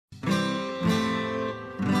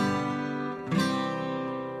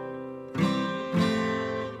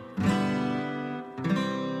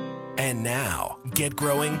And now, get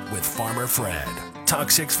growing with Farmer Fred. Talk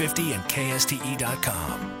 650 and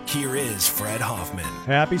KSTE.com. Here is Fred Hoffman.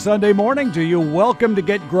 Happy Sunday morning to you. Welcome to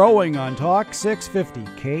Get Growing on Talk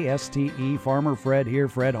 650 KSTE. Farmer Fred here,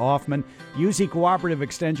 Fred Hoffman, UC Cooperative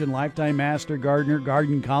Extension Lifetime Master Gardener,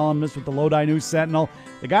 garden columnist with the Lodi News Sentinel,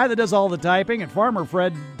 the guy that does all the typing at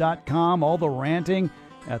farmerfred.com, all the ranting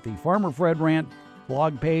at the Farmer Fred Rant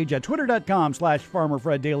blog page at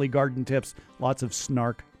twitter.com/farmerfred daily garden tips. Lots of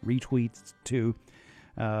snark retweets too.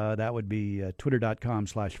 That would be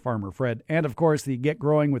twitter.com/farmerfred. And of course, the Get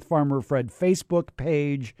Growing with Farmer Fred Facebook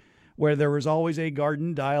page, where there is always a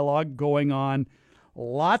garden dialogue going on.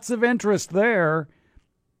 Lots of interest there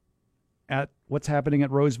at what's happening at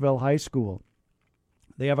Roseville High School.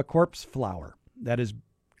 They have a corpse flower that is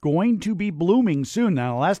going to be blooming soon.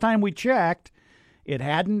 Now, last time we checked, it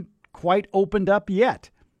hadn't quite opened up yet.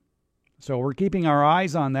 So we're keeping our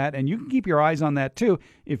eyes on that, and you can keep your eyes on that too.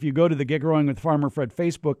 If you go to the Get Growing with Farmer Fred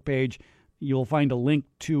Facebook page, you'll find a link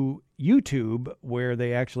to YouTube where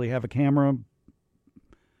they actually have a camera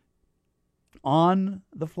on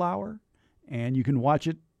the flower, and you can watch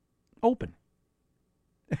it open.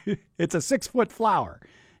 It's a 6-foot flower.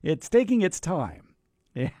 It's taking its time.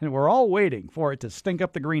 And we're all waiting for it to stink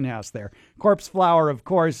up the greenhouse there. Corpse flower, of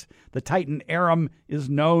course, the Titan arum is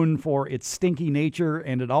known for its stinky nature,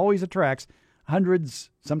 and it always attracts hundreds,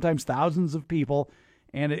 sometimes thousands of people.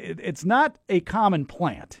 And it's not a common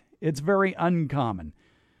plant. It's very uncommon.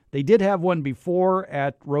 They did have one before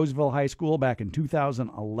at Roseville High School back in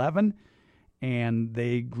 2011, and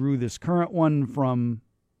they grew this current one from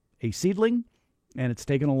a seedling, and it's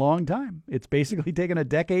taken a long time. It's basically taken a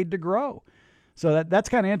decade to grow. So that's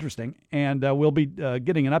kind of interesting, and we'll be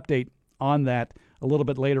getting an update on that a little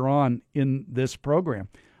bit later on in this program.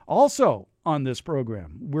 Also on this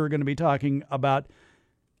program, we're going to be talking about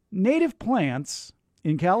native plants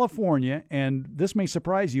in California, and this may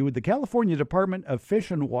surprise you. The California Department of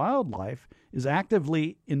Fish and Wildlife is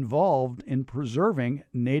actively involved in preserving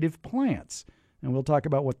native plants, and we'll talk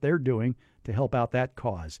about what they're doing to help out that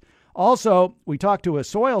cause. Also, we talked to a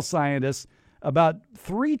soil scientist about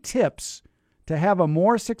 3 tips to have a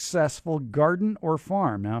more successful garden or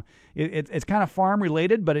farm. Now, it's kind of farm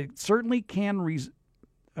related, but it certainly can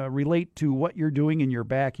relate to what you're doing in your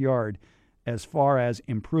backyard as far as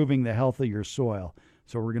improving the health of your soil.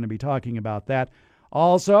 So we're going to be talking about that.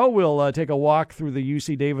 Also, we'll take a walk through the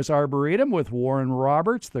UC Davis Arboretum with Warren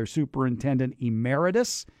Roberts, their superintendent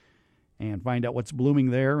emeritus, and find out what's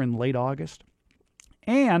blooming there in late August.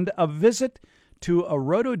 And a visit to a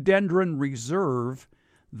rhododendron reserve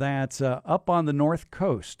that's up on the north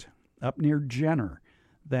coast, up near Jenner.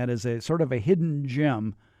 That is a sort of a hidden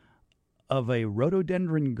gem of a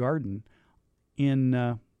rhododendron garden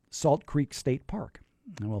in Salt Creek State Park.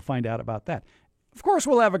 And we'll find out about that. Of course,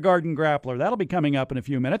 we'll have a garden grappler. That'll be coming up in a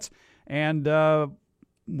few minutes. And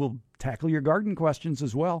we'll tackle your garden questions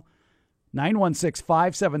as well.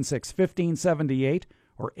 916-576-1578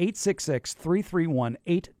 or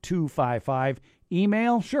 866-331-8255.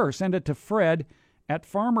 Email, sure, send it to Fred at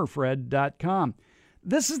farmerfred.com.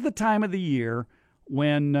 This is the time of the year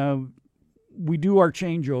when we do our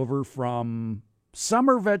changeover from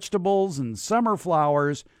summer vegetables and summer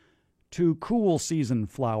flowers to cool season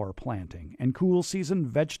flower planting and cool season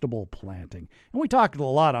vegetable planting. And we talked a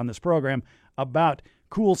lot on this program about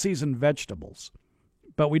cool season vegetables,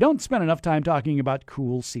 but we don't spend enough time talking about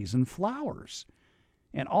cool season flowers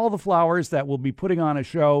and all the flowers that we'll be putting on a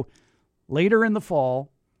show later in the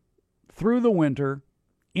fall, through the winter,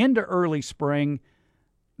 into early spring,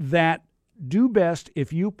 that do best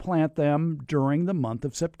if you plant them during the month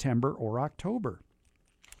of September or October.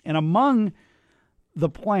 And among the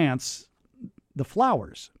plants, the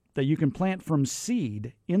flowers that you can plant from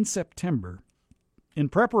seed in September in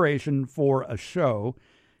preparation for a show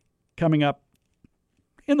coming up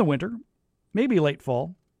in the winter, maybe late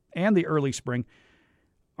fall, and the early spring,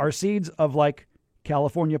 are seeds of like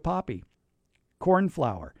California poppy,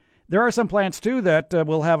 cornflower. There are some plants, too, that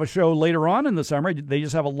will have a show later on in the summer. They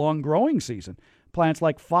just have a long growing season. Plants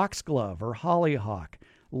like foxglove or hollyhock,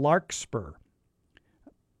 larkspur.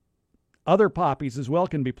 Other poppies as well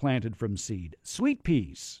can be planted from seed. Sweet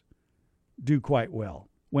peas do quite well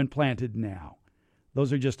when planted now.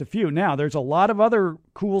 Those are just a few. Now, there's a lot of other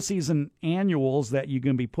cool season annuals that you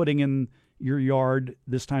can be putting in your yard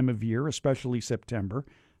this time of year, especially September,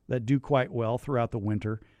 that do quite well throughout the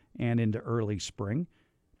winter and into early spring.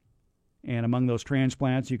 And among those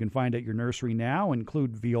transplants you can find at your nursery now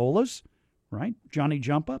include violas, right? Johnny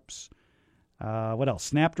jump-ups. What else?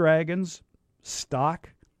 Snapdragons,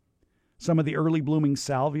 stock. Some of the early blooming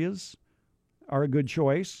salvias are a good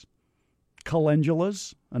choice.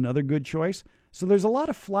 Calendulas, another good choice. So there's a lot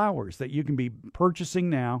of flowers that you can be purchasing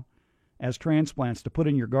now as transplants to put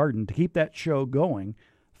in your garden to keep that show going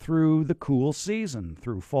through the cool season,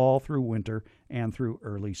 through fall, through winter, and through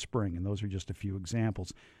early spring. And those are just a few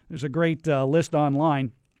examples. There's a great list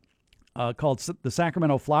online called the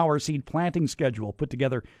Sacramento Flower Seed Planting Schedule, put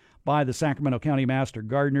together by the Sacramento County Master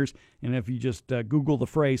Gardeners. And if you just Google the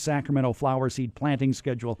phrase Sacramento Flower Seed Planting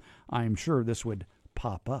Schedule, I'm sure this would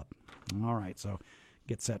pop up. All right, so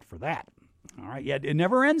get set for that. All right, yeah, it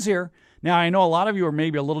never ends here. Now, I know a lot of you are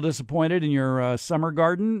maybe a little disappointed in your summer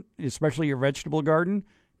garden, especially your vegetable garden,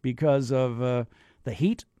 because of the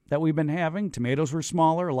heat that we've been having. Tomatoes were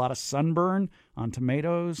smaller, a lot of sunburn on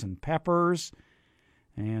tomatoes and peppers.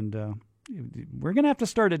 And we're going to have to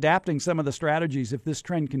start adapting some of the strategies if this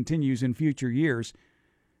trend continues in future years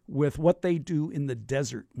with what they do in the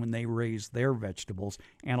desert when they raise their vegetables.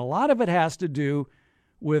 And a lot of it has to do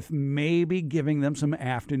with maybe giving them some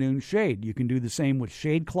afternoon shade. You can do the same with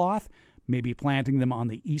shade cloth, maybe planting them on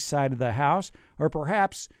the east side of the house, or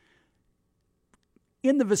perhaps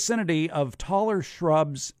in the vicinity of taller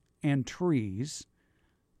shrubs and trees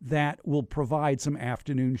that will provide some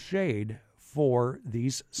afternoon shade for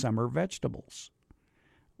these summer vegetables.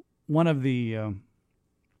 One of the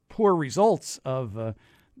poor results of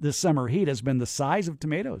this summer heat has been the size of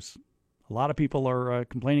tomatoes. A lot of people are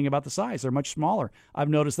complaining about the size. They're much smaller. I've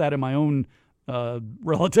noticed that in my own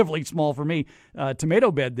relatively small for me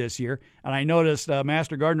tomato bed this year. And I noticed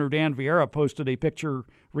Master Gardener Dan Vieira posted a picture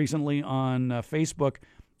recently on Facebook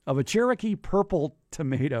of a Cherokee Purple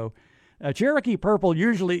tomato. Cherokee Purple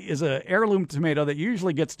usually is an heirloom tomato that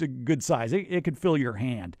usually gets to good size. It could fill your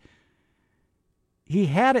hand. He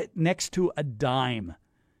had it next to a dime.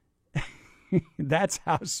 That's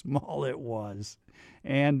how small it was.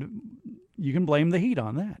 And you can blame the heat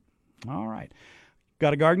on that. All right.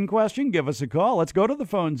 Got a garden question? Give us a call. Let's go to the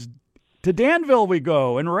phones. To Danville we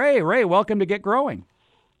go. And Ray, welcome to Get Growing.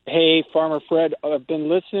 Hey, Farmer Fred. I've been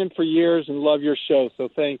listening for years and love your show, so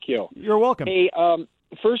thank you. You're welcome. Hey,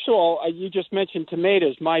 first of all, you just mentioned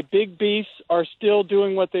tomatoes. My big beasts are still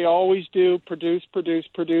doing what they always do, produce,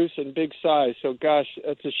 in big size. So, gosh,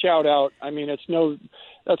 that's a shout-out. I mean, that's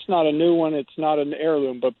not a new one. It's not an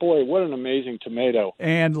heirloom. But, boy, what an amazing tomato.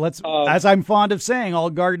 And as I'm fond of saying, all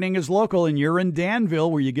gardening is local, and you're in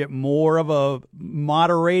Danville where you get more of a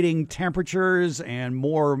moderating temperatures and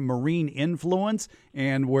more marine influence.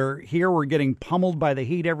 And we're getting pummeled by the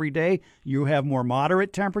heat every day. You have more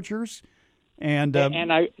moderate temperatures. And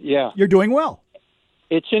you're doing well.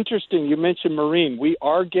 It's interesting. You mentioned marine. We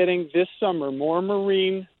are getting this summer more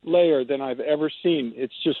marine layer than I've ever seen.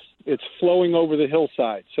 It's flowing over the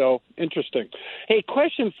hillside. So interesting. Hey,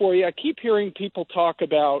 question for you. I keep hearing people talk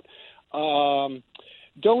about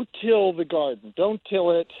don't till the garden, don't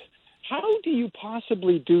till it. How do you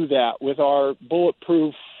possibly do that with our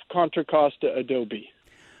bulletproof Contra Costa Adobe?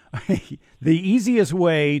 The easiest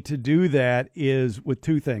way to do that is with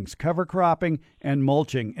two things, cover cropping and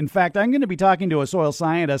mulching. In fact, I'm going to be talking to a soil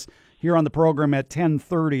scientist here on the program at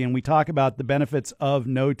 10:30, and we talk about the benefits of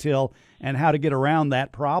no-till and how to get around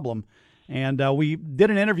that problem. And we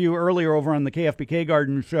did an interview earlier over on the KFBK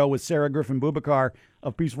Garden Show with Sarah Griffin Bubakar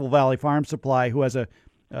of Peaceful Valley Farm Supply, who has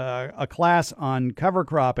a class on cover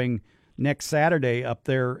cropping next Saturday up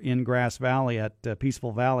there in Grass Valley at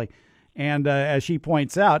Peaceful Valley. And as she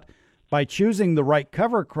points out, by choosing the right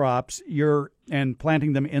cover crops and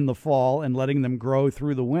planting them in the fall and letting them grow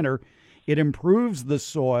through the winter, it improves the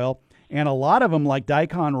soil. And a lot of them, like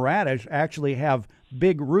daikon radish, actually have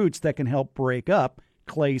big roots that can help break up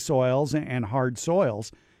clay soils and hard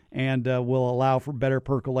soils and will allow for better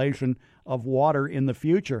percolation of water in the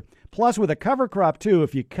future. Plus, with a cover crop, too,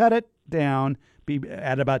 if you cut it down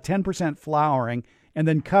at about 10% flowering and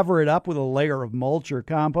then cover it up with a layer of mulch or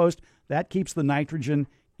compost, that keeps the nitrogen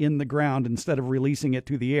in the ground instead of releasing it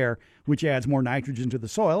to the air, which adds more nitrogen to the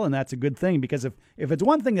soil. And that's a good thing, because if it's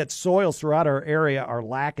one thing that soils throughout our area are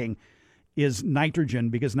lacking is nitrogen,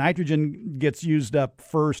 because nitrogen gets used up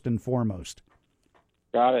first and foremost.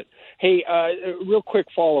 Got it. Hey, real quick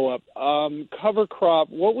follow-up. Cover crop,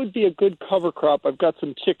 what would be a good cover crop? I've got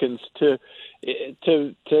some chickens to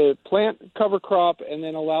plant cover crop and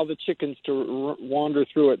then allow the chickens to wander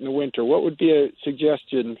through it in the winter. What would be a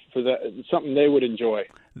suggestion for that, something they would enjoy?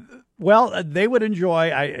 Well, they would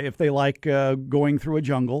enjoy, if they like going through a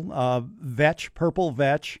jungle, vetch, purple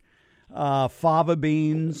vetch, fava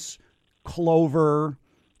beans, clover.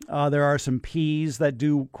 There are some peas that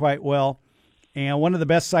do quite well. And one of the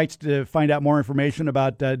best sites to find out more information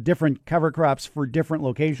about different cover crops for different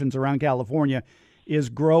locations around California is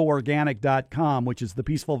groworganic.com, which is the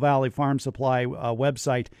Peaceful Valley Farm Supply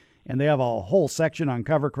website. and they have a whole section on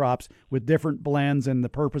cover crops with different blends and the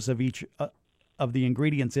purpose of each of the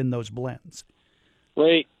ingredients in those blends.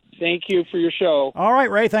 Great. Thank you for your show. All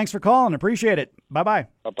right, Ray, thanks for calling. Appreciate it. Bye-bye.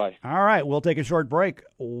 Bye-bye. All right, we'll take a short break.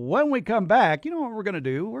 When we come back, you know what we're going to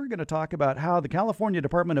do? We're going to talk about how the California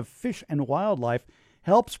Department of Fish and Wildlife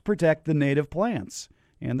helps protect the native plants.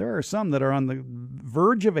 And there are some that are on the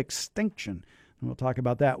verge of extinction. And we'll talk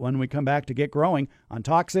about that when we come back to Get Growing on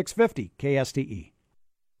Talk 650 KSTE.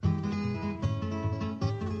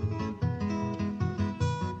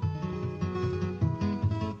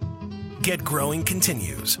 Get Growing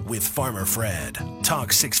continues with Farmer Fred.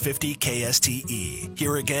 Talk 650 KSTE.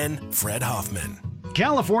 Here again, Fred Hoffman.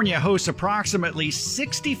 California hosts approximately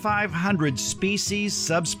 6,500 species,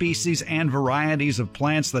 subspecies, and varieties of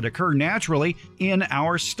plants that occur naturally in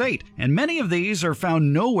our state. And many of these are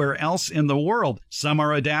found nowhere else in the world. Some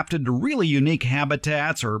are adapted to really unique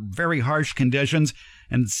habitats or very harsh conditions,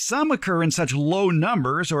 and some occur in such low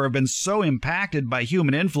numbers or have been so impacted by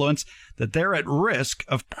human influence that they're at risk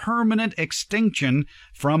of permanent extinction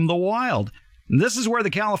from the wild. This is where the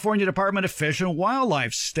California Department of Fish and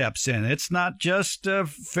Wildlife steps in. It's not just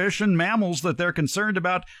fish and mammals that they're concerned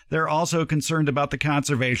about. They're also concerned about the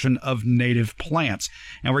conservation of native plants.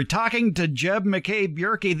 And we're talking to Jeb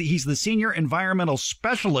McKay-Bjerke. He's the Senior Environmental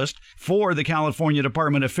Specialist for the California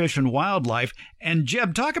Department of Fish and Wildlife. And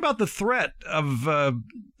Jeb, talk about the threat of,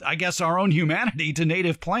 our own humanity to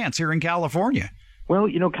native plants here in California. Well,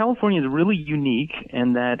 California is really unique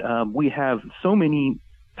in that we have so many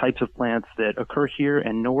types of plants that occur here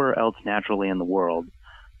and nowhere else naturally in the world.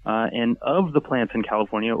 And of the plants in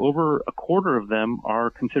California, over a quarter of them are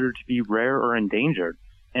considered to be rare or endangered.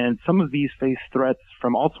 And some of these face threats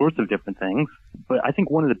from all sorts of different things. But I think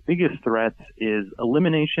one of the biggest threats is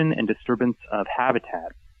elimination and disturbance of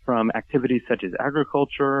habitat from activities such as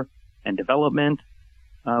agriculture and development.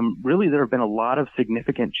 Really, there have been a lot of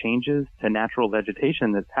significant changes to natural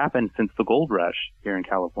vegetation that's happened since the gold rush here in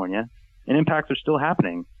California. And impacts are still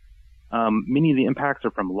happening. Many of the impacts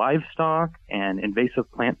are from livestock and invasive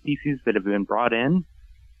plant species that have been brought in.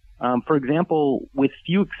 For example, with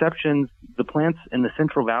few exceptions, the plants in the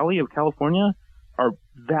Central Valley of California are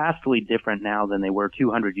vastly different now than they were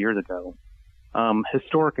 200 years ago.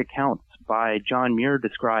 Historic accounts by John Muir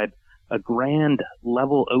describe a grand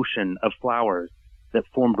level ocean of flowers that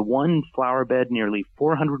formed one flower bed nearly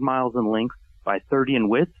 400 miles in length by 30 in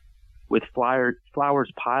width, with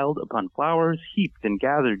flowers piled upon flowers, heaped and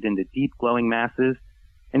gathered into deep glowing masses.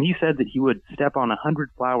 And he said that he would step on 100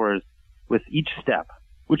 flowers with each step,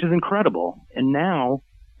 which is incredible. And now,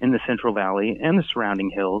 in the Central Valley and the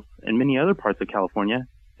surrounding hills and many other parts of California,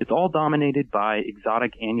 it's all dominated by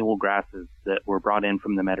exotic annual grasses that were brought in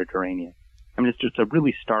from the Mediterranean. I mean, it's just a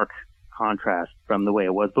really stark contrast from the way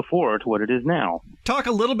it was before to what it is now. Talk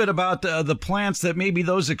a little bit about the plants that maybe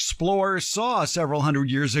those explorers saw several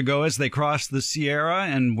hundred years ago as they crossed the Sierra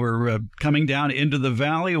and were coming down into the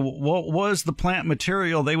valley. What was the plant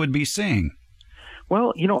material they would be seeing?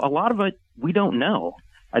 Well, a lot of it we don't know.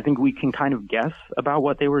 I think we can kind of guess about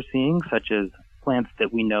what they were seeing, such as plants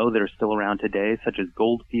that we know that are still around today, such as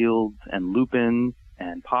goldfields and lupins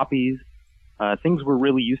and poppies. Things we're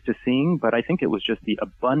really used to seeing, but I think it was just the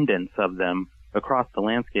abundance of them across the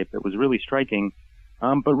landscape that was really striking.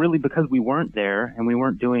 But really because we weren't there and we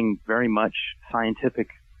weren't doing very much scientific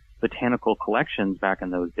botanical collections back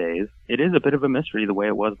in those days, it is a bit of a mystery the way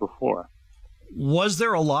it was before. Was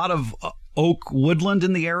there a lot of oak woodland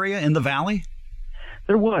in the area, in the valley?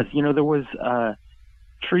 There was. There was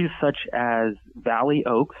trees such as valley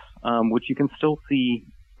oaks, which you can still see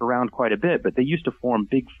around quite a bit, but they used to form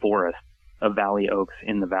big forests of valley oaks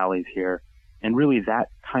in the valleys here. And really that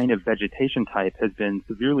kind of vegetation type has been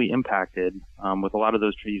severely impacted with a lot of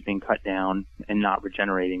those trees being cut down and not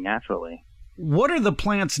regenerating naturally. What are the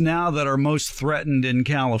plants now that are most threatened in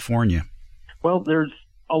California? Well, there's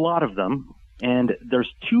a lot of them. And there's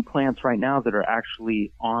two plants right now that are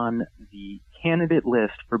actually on the candidate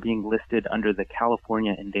list for being listed under the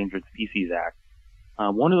California Endangered Species Act.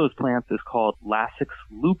 One of those plants is called Lasix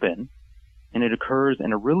lupin, and it occurs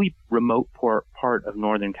in a really remote part of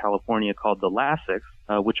Northern California called the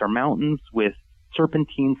Lasix, which are mountains with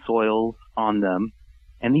serpentine soils on them.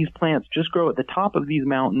 And these plants just grow at the top of these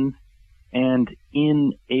mountains, and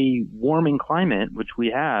in a warming climate, which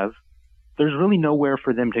we have, there's really nowhere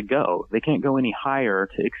for them to go. They can't go any higher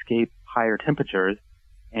to escape higher temperatures,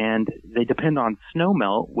 and they depend on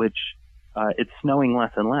snowmelt, which it's snowing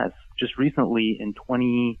less and less. Just recently, in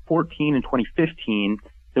 2014 and 2015,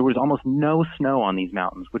 there was almost no snow on these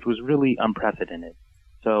mountains, which was really unprecedented.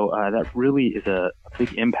 So that really is a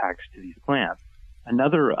big impact to these plants.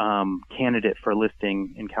 Another candidate for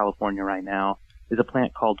listing in California right now is a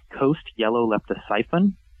plant called Coast Yellow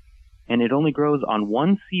Leptosiphon, and it only grows on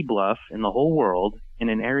one sea bluff in the whole world in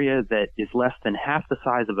an area that is less than half the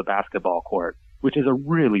size of a basketball court, which is a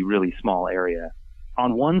really, really small area.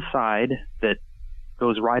 On one side that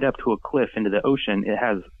goes right up to a cliff into the ocean, it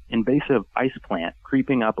has invasive ice plant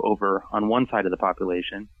creeping up over on one side of the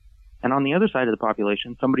population. And on the other side of the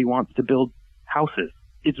population, somebody wants to build houses.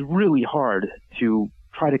 It's really hard to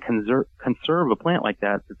try to conserve a plant like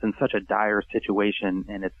that that's in such a dire situation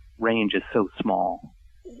and its range is so small.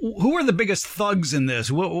 Who are the biggest thugs in this?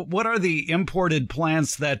 What are the imported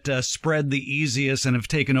plants that spread the easiest and have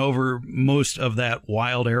taken over most of that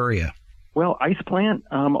wild area? Well, ice plant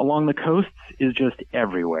along the coasts is just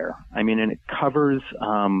everywhere. I mean, and it covers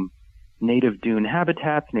native dune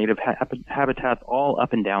habitats, habitats all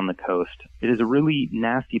up and down the coast. It is a really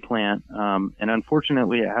nasty plant, and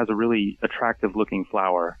unfortunately it has a really attractive looking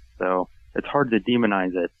flower, so it's hard to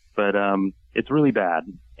demonize it, but it's really bad.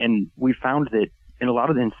 And we found that in a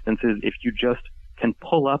lot of instances, if you just can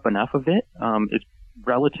pull up enough of it, it's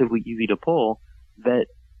relatively easy to pull, that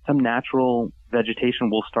some natural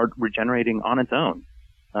vegetation will start regenerating on its own.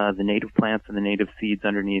 The native plants and the native seeds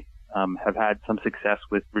underneath have had some success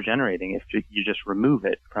with regenerating if you just remove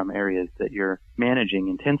it from areas that you're managing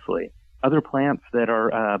intensely. Other plants that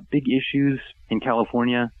are big issues in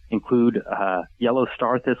California include yellow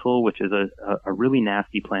star thistle, which is a really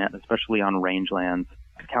nasty plant, especially on rangelands.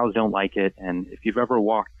 Cows don't like it, and if you've ever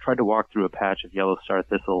tried to walk through a patch of yellow star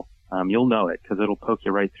thistle, you'll know it because it'll poke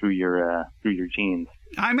you right through your jeans.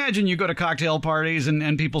 I imagine you go to cocktail parties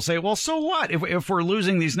and people say, well, so what? If we're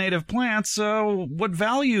losing these native plants, what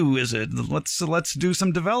value is it? Let's do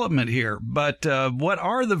some development here. But what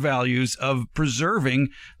are the values of preserving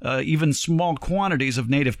even small quantities of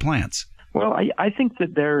native plants? Well, I think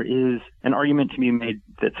that there is an argument to be made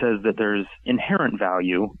that says that there's inherent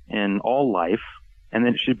value in all life and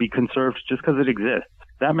that it should be conserved just because it exists.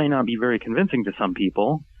 That may not be very convincing to some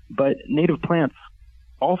people, but native plants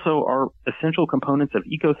also are essential components of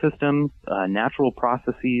ecosystems, natural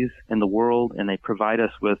processes in the world, and they provide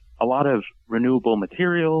us with a lot of renewable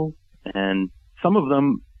materials, and some of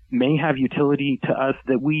them may have utility to us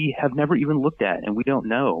that we have never even looked at and we don't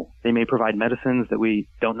know. They may provide medicines that we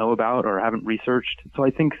don't know about or haven't researched. So I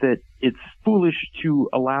think that it's foolish to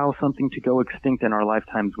allow something to go extinct in our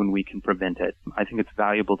lifetimes when we can prevent it. I think it's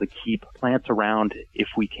valuable to keep plants around if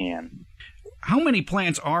we can. How many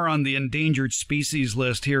plants are on the endangered species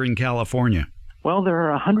list here in California? Well, there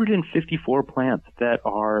are 154 plants that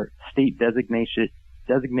are state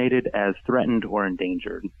designated as threatened or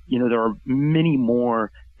endangered. You know, there are many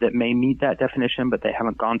more that may meet that definition, but they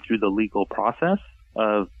haven't gone through the legal process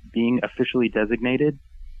of being officially designated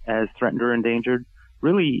as threatened or endangered.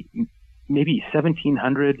 Really, maybe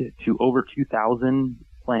 1,700 to over 2,000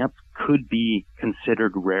 plants could be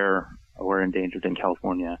considered rare or endangered in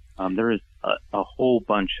California. There is a whole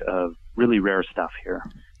bunch of really rare stuff here.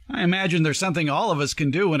 I imagine there's something all of us can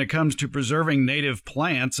do when it comes to preserving native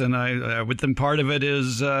plants, and I would think part of it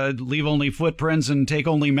is leave only footprints and take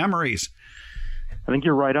only memories. I think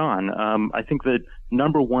you're right on. I think that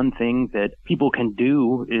number one thing that people can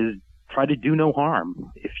do is try to do no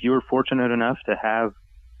harm. If you're fortunate enough to have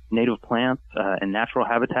native plants and natural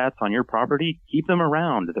habitats on your property, keep them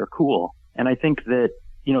around. They're cool. And I think that,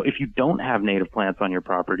 you know, if you don't have native plants on your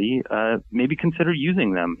property, maybe consider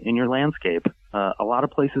using them in your landscape. A lot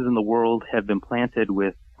of places in the world have been planted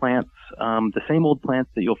with plants, the same old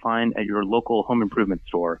plants that you'll find at your local home improvement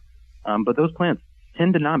store. But those plants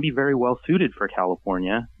tend to not be very well suited for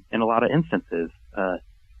California in a lot of instances.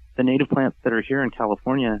 The native plants that are here in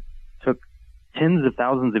California took tens of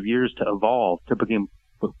thousands of years to evolve to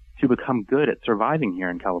become good at surviving here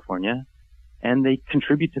in California, and they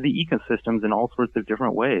contribute to the ecosystems in all sorts of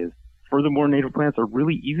different ways. Furthermore, native plants are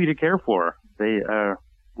really easy to care for. They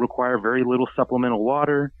require very little supplemental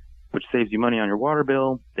water, which saves you money on your water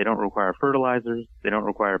bill. They don't require fertilizers. They don't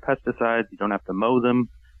require pesticides. You don't have to mow them.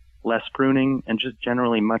 Less pruning, and just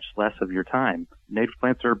generally much less of your time. Native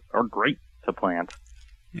plants are great to plant.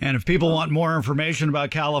 And if people want more information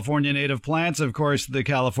about California native plants, of course, the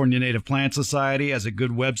California Native Plant Society has a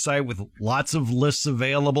good website with lots of lists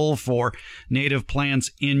available for native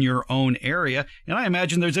plants in your own area. And I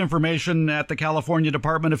imagine there's information at the California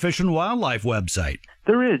Department of Fish and Wildlife website.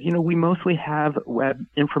 There is. You know, we mostly have web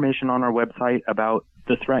information on our website about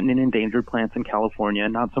the threatened and endangered plants in California,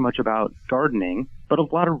 not so much about gardening, but a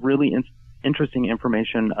lot of really interesting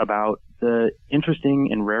information about the interesting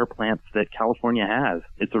and rare plants that California has.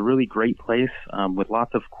 It's a really great place with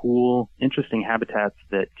lots of cool, interesting habitats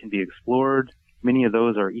that can be explored Many of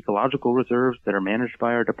those are ecological reserves that are managed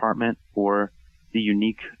by our department for the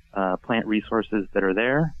unique plant resources that are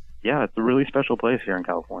there. Yeah, it's a really special place here in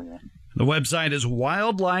California. The website is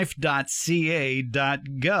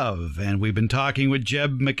wildlife.ca.gov, and we've been talking with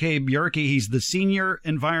Jeb McCabe-Bjerke. He's the Senior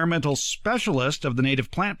Environmental Specialist of the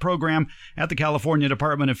Native Plant Program at the California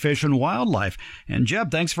Department of Fish and Wildlife. And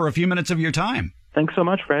Jeb, thanks for a few minutes of your time. Thanks so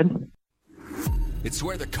much, Fred. It's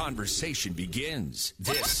where the conversation begins.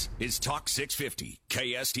 This is Talk 650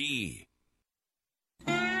 KSTE.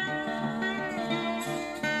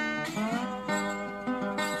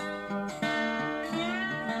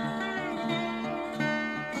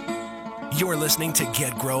 You're listening to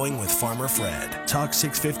Get Growing with Farmer Fred. Talk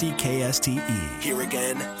 650 KSTE. Here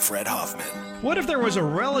again, Fred Hoffman. What if there was a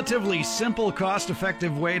relatively simple,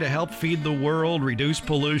 cost-effective way to help feed the world, reduce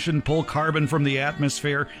pollution, pull carbon from the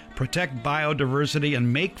atmosphere, protect biodiversity,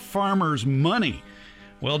 and make farmers money?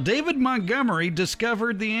 Well, David Montgomery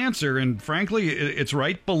discovered the answer, and frankly, it's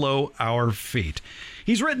right below our feet.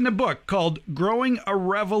 He's written a book called Growing a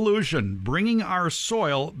Revolution, Bringing Our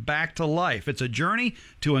Soil Back to Life. It's a journey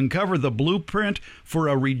to uncover the blueprint for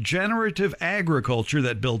a regenerative agriculture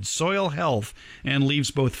that builds soil health and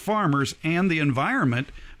leaves both farmers and the environment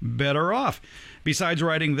better off. Besides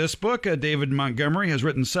writing this book, David Montgomery has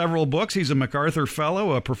written several books. He's a MacArthur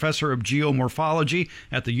Fellow, a professor of geomorphology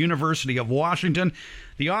at the University of Washington,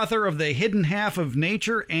 the author of The Hidden Half of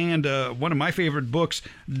Nature, and one of my favorite books,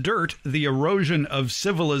 Dirt, The Erosion of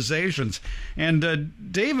Civilizations. And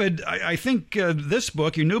David, I think this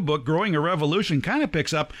book, your new book, Growing a Revolution, kind of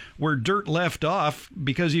picks up where Dirt left off,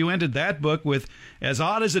 because you ended that book with, as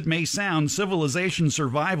odd as it may sound, civilization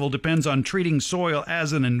survival depends on treating soil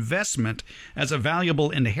as an investment, as a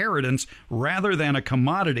valuable inheritance, rather than a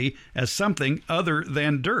commodity, as something other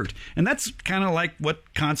than dirt. And that's kind of like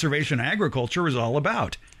what conservation agriculture is all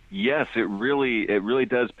about. Yes, it really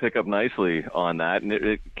does pick up nicely on that, and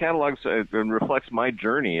it catalogs and reflects my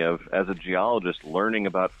journey as a geologist, learning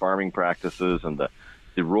about farming practices and the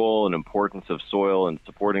role and importance of soil in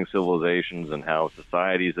supporting civilizations, and how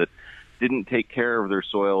societies that didn't take care of their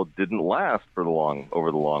soil didn't last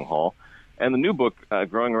over the long haul. And the new book,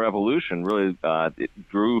 Growing a Revolution, really it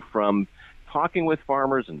grew from talking with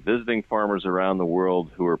farmers and visiting farmers around the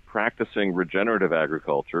world who are practicing regenerative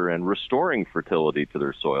agriculture and restoring fertility to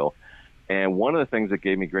their soil. And one of the things that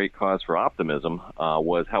gave me great cause for optimism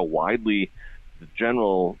was how widely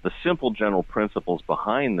the simple general principles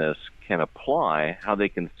behind this can apply, how they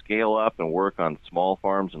can scale up and work on small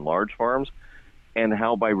farms and large farms, and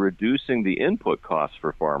how by reducing the input costs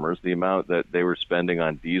for farmers, the amount that they were spending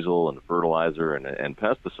on diesel and fertilizer and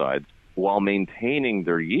pesticides, while maintaining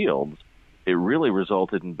their yields, it really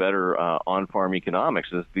resulted in better on-farm economics.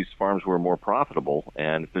 These farms were more profitable.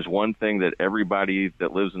 And if there's one thing that everybody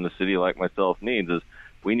that lives in the city like myself needs, is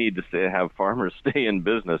we need to have farmers stay in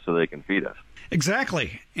business so they can feed us.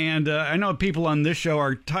 Exactly. And I know people on this show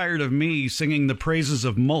are tired of me singing the praises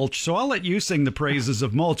of mulch, so I'll let you sing the praises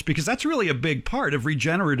of mulch, because that's really a big part of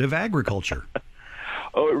regenerative agriculture.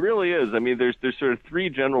 Oh, it really is. I mean, there's sort of three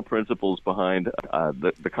general principles behind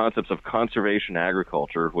the concepts of conservation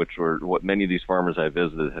agriculture, which were what many of these farmers I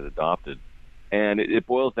visited had adopted. And it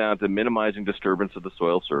boils down to minimizing disturbance of the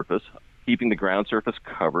soil surface, keeping the ground surface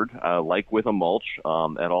covered, like with a mulch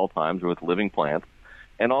at all times, or with living plants,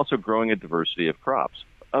 and also growing a diversity of crops.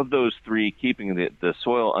 Of those three, keeping the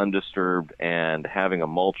soil undisturbed and having a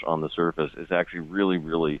mulch on the surface is actually a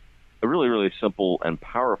really simple and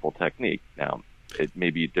powerful technique. Now, it may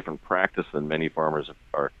be a different practice than many farmers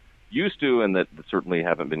are used to, and that certainly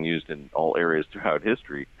haven't been used in all areas throughout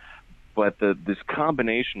history. But this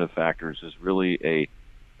combination of factors is really a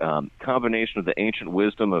combination of the ancient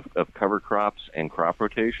wisdom of cover crops and crop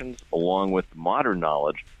rotations, along with modern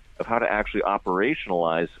knowledge of how to actually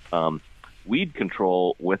operationalize weed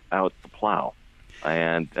control without the plow.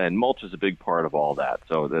 And mulch is a big part of all that.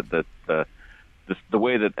 So the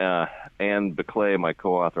way that Anne Beckley, my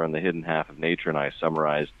co-author on The Hidden Half of Nature, and I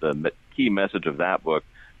summarized the key message of that book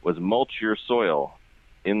was mulch your soil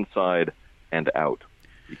inside and out,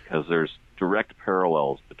 because there's direct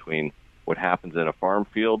parallels between what happens in a farm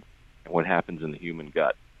field and what happens in the human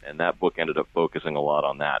gut. And that book ended up focusing a lot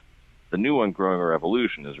on that. The new one, Growing a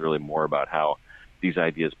Revolution, is really more about how these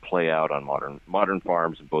ideas play out on modern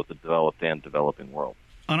farms in both the developed and developing world.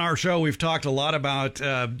 On our show, we've talked a lot about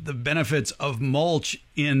the benefits of mulch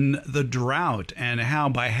in the drought, and how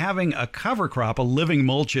by having a cover crop, a living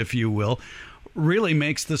mulch, if you will, really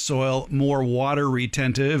makes the soil more water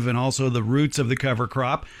retentive, and also the roots of the cover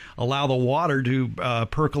crop allow the water to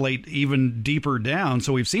percolate even deeper down.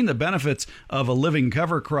 So we've seen the benefits of a living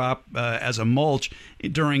cover crop as a mulch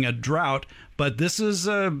during a drought, but this is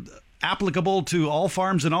applicable to all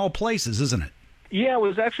farms in all places, isn't it? Yeah,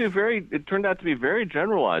 it turned out to be very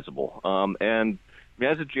generalizable. And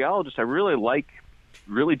as a geologist, I really like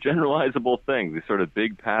really generalizable things, these sort of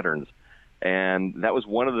big patterns. And that was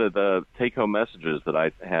one of the take-home messages that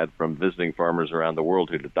I had from visiting farmers around the world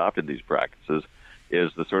who'd adopted these practices,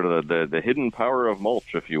 is the sort of the hidden power of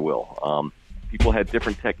mulch, if you will. People had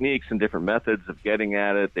different techniques and different methods of getting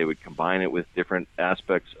at it. They would combine it with different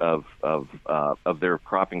aspects of their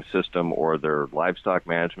cropping system or their livestock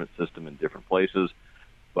management system in different places.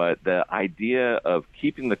 But the idea of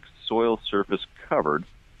keeping the soil surface covered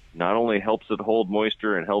not only helps it hold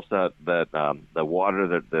moisture and helps that the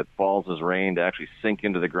water that falls as rain to actually sink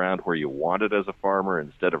into the ground where you want it as a farmer,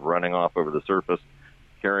 instead of running off over the surface,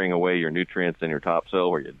 carrying away your nutrients in your topsoil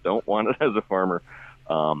where you don't want it as a farmer.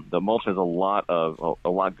 The mulch has a lot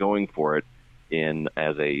going for it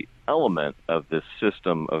as a element of this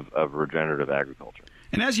system of regenerative agriculture.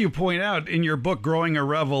 And as you point out in your book, Growing a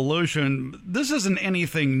Revolution, this isn't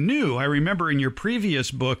anything new. I remember in your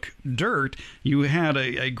previous book, Dirt, you had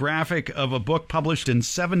a graphic of a book published in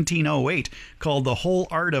 1708 called The Whole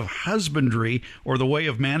Art of Husbandry, or the Way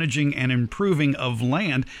of Managing and Improving of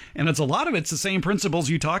Land. And it's the same principles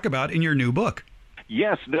you talk about in your new book.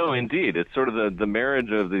 Yes, no, indeed. It's sort of the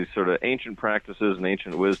marriage of these sort of ancient practices and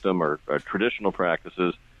ancient wisdom or traditional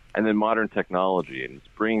practices, and then modern technology. And it's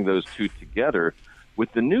bringing those two together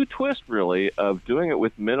with the new twist, really, of doing it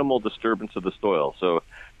with minimal disturbance of the soil. So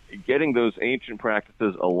getting those ancient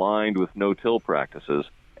practices aligned with no-till practices.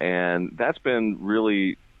 And that's been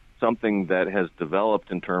really something that has developed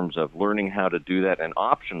in terms of learning how to do that and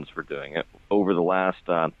options for doing it over the last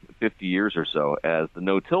 50 years or so, as the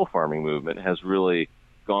no-till farming movement has really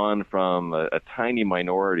gone from a tiny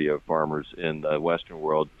minority of farmers in the Western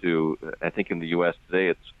world to, I think in the U.S. today,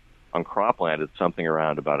 it's on cropland, it's something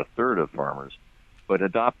around about a third of farmers. But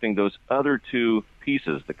adopting those other two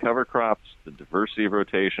pieces, the cover crops, the diversity of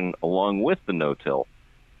rotation, along with the no-till,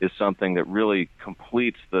 is something that really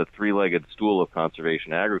completes the three-legged stool of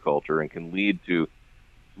conservation agriculture and can lead to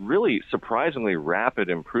really surprisingly rapid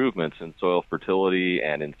improvements in soil fertility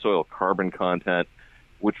and in soil carbon content,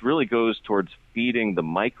 which really goes towards feeding the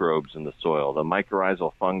microbes in the soil, the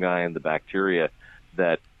mycorrhizal fungi and the bacteria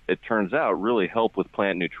that, it turns out, really help with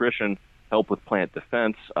plant nutrition, help with plant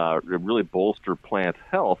defense, really bolster plant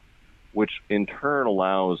health, which in turn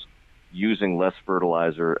allows using less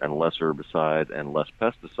fertilizer and less herbicide and less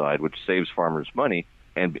pesticide, which saves farmers money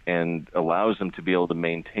and allows them to be able to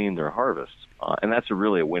maintain their harvests. And that's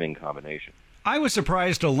really a winning combination. I was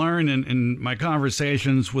surprised to learn in my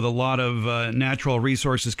conversations with a lot of natural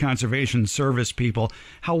resources conservation service people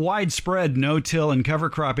how widespread no-till and cover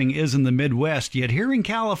cropping is in the Midwest. Yet here in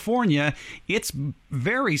California, it's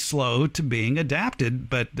very slow to being adapted,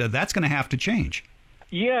 but that's going to have to change.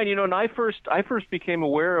 Yeah, and I first became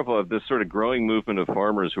aware of this sort of growing movement of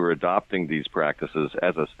farmers who are adopting these practices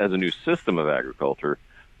as a new system of agriculture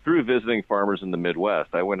through visiting farmers in the Midwest.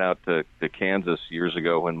 I went out to Kansas years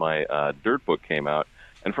ago when my Dirt book came out,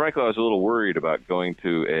 and frankly, I was a little worried about going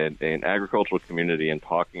to an agricultural community and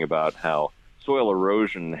talking about how soil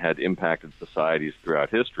erosion had impacted societies throughout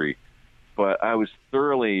history. But I was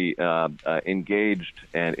thoroughly engaged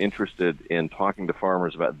and interested in talking to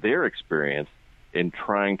farmers about their experience in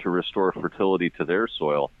trying to restore fertility to their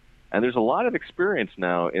soil. And there's a lot of experience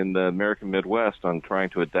now in the American Midwest on trying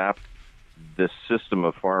to adapt this system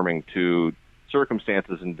of farming to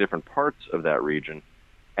circumstances in different parts of that region.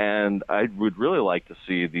 And I would really like to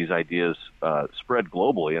see these ideas spread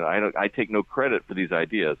globally. And I take no credit for these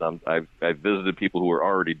ideas. I've visited people who are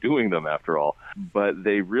already doing them, after all. But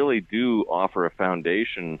they really do offer a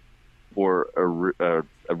foundation for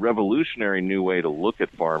a revolutionary new way to look at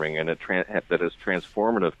farming, and that has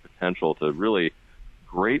transformative potential to really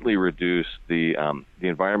greatly reduce the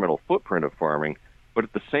environmental footprint of farming, but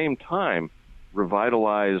at the same time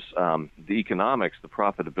revitalize the economics, the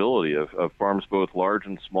profitability of farms both large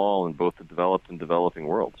and small in both the developed and developing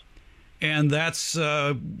worlds. And that's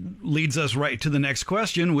leads us right to the next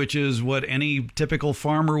question, which is what any typical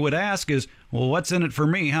farmer would ask is, well, what's in it for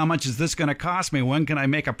me? How much is this going to cost me? When can I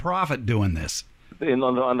make a profit doing this?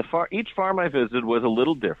 Each farm I visited was a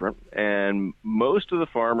little different, and most of the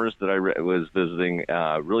farmers that I was visiting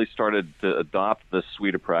really started to adopt this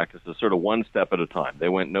suite of practices sort of one step at a time. They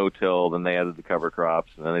went no-till, then they added the cover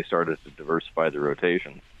crops, and then they started to diversify the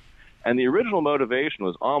rotations. And the original motivation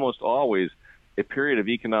was almost always, a period of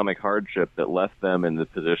economic hardship that left them in the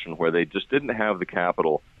position where they just didn't have the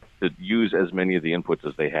capital to use as many of the inputs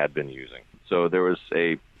as they had been using. So there was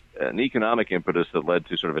an economic impetus that led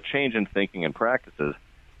to sort of a change in thinking and practices.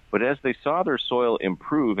 But as they saw their soil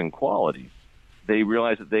improve in quality, they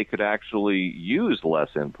realized that they could actually use less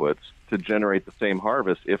inputs to generate the same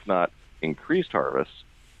harvest, if not increased harvests.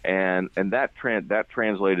 And that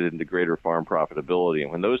translated into greater farm profitability.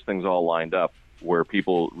 And when those things all lined up, where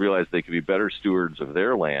people realized they could be better stewards of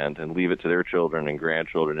their land and leave it to their children and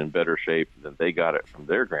grandchildren in better shape than they got it from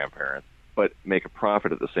their grandparents, but make a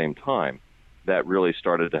profit at the same time, that really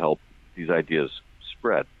started to help these ideas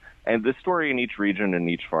spread. And the story in each region and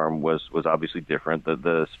each farm was obviously different.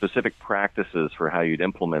 The specific practices for how you'd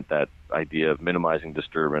implement that idea of minimizing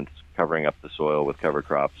disturbance, covering up the soil with cover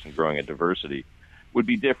crops, and growing a diversity would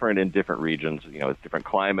be different in different regions. You know, it's different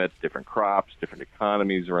climates, different crops, different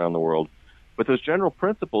economies around the world. But those general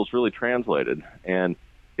principles really translated, and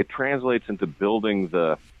it translates into building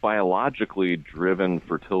the biologically driven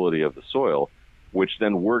fertility of the soil, which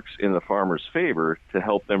then works in the farmer's favor to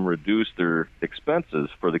help them reduce their expenses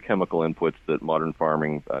for the chemical inputs that modern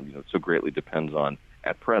farming so greatly depends on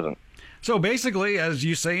at present. So basically, as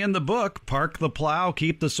you say in the book, park the plow,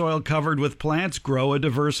 keep the soil covered with plants, grow a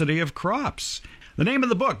diversity of crops. The name of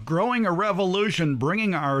the book, Growing a Revolution,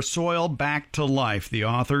 Bringing Our Soil Back to Life. The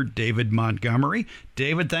author, David Montgomery.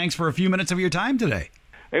 David, thanks for a few minutes of your time today.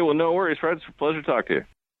 Hey, well, no worries, Fred. It's a pleasure to talk to you.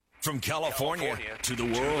 From California to the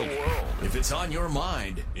world. If it's on your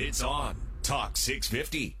mind, it's on Talk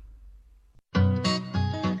 650.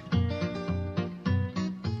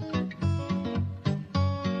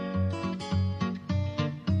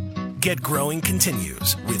 Get Growing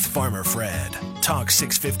continues with Farmer Fred. Talk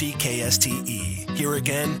 650 KSTE. Here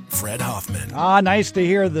again, Fred Hoffman. Nice to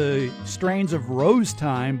hear the strains of Rose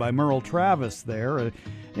Time by Merle Travis there.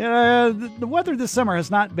 The weather this summer has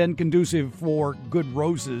not been conducive for good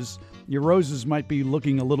roses. Your roses might be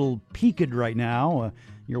looking a little peaked right now.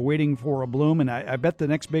 You're waiting for a bloom, and I bet the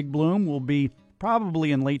next big bloom will be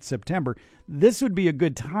probably in late September. This would be a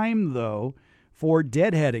good time, though, for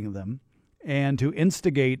deadheading them and to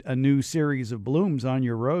instigate a new series of blooms on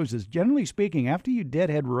your roses. Generally speaking, after you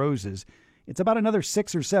deadhead roses, it's about another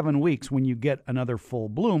 6 or 7 weeks when you get another full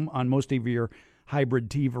bloom on most of your hybrid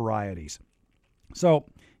tea varieties. So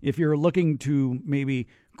if you're looking to maybe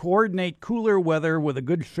coordinate cooler weather with a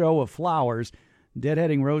good show of flowers,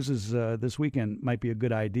 deadheading roses this weekend might be a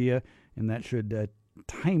good idea, and that should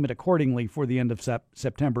time it accordingly for the end of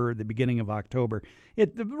September, the beginning of October.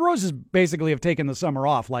 The roses basically have taken the summer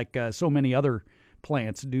off like so many other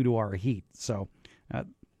plants due to our heat. So,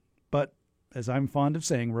 but as I'm fond of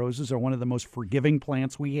saying, roses are one of the most forgiving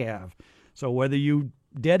plants we have. So whether you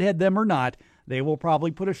deadhead them or not, they will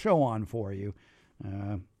probably put a show on for you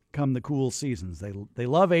come the cool seasons. They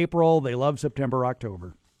love April, they love September,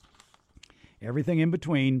 October. Everything in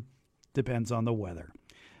between depends on the weather.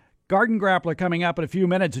 Garden Grappler coming up in a few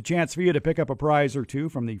minutes, a chance for you to pick up a prize or two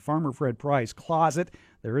from the Farmer Fred Prize Closet.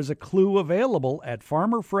 There is a clue available at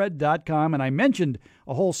farmerfred.com, and I mentioned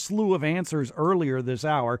a whole slew of answers earlier this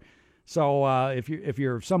hour. So if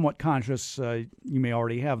you're somewhat conscious, you may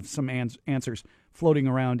already have some answers floating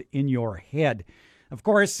around in your head. Of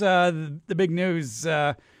course, the big news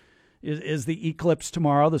is the eclipse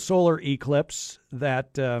tomorrow, the solar eclipse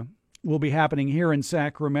that will be happening here in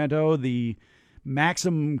Sacramento. The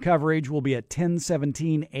maximum coverage will be at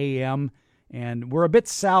 10:17 a.m., and we're a bit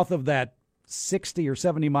south of that 60 or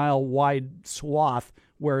 70 mile wide swath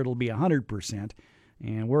where it'll be 100%,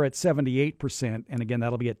 and we're at 78%, and again,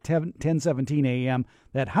 that'll be at 10:17 a.m.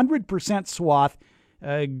 That 100% swath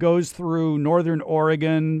goes through northern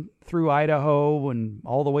Oregon, through Idaho, and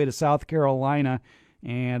all the way to South Carolina,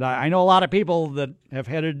 and I know a lot of people that have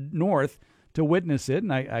headed north to witness it,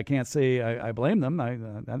 and I can't say I blame them. I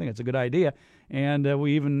think it's a good idea. And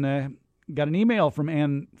we even got an email from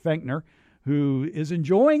Ann Fenkner, who is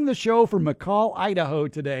enjoying the show from McCall, Idaho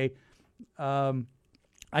today.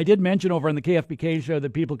 I did mention over on the KFBK show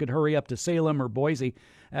that people could hurry up to Salem or Boise.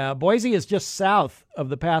 Boise is just south of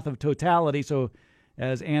the path of totality, so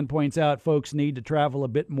as Ann points out, folks need to travel a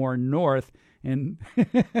bit more north. And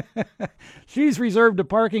she's reserved a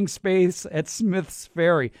parking space at Smith's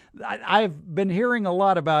Ferry. I've been hearing a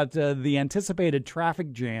lot about the anticipated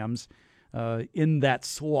traffic jams in that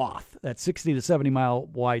swath, that 60 to 70 mile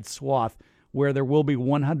wide swath, where there will be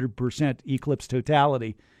 100% eclipse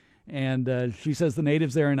totality. And she says the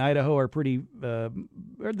natives there in Idaho are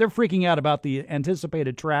they're freaking out about the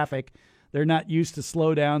anticipated traffic. They're not used to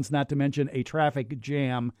slowdowns, not to mention a traffic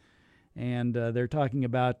jam. And they're talking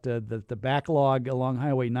about the backlog along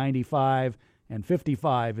Highway 95 and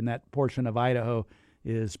 55 in that portion of Idaho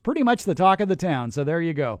is pretty much the talk of the town. So there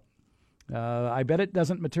you go. I bet it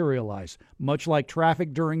doesn't materialize, much like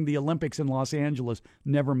traffic during the Olympics in Los Angeles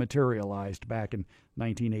never materialized back in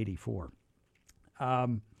 1984.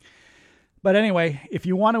 But anyway, if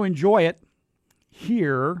you want to enjoy it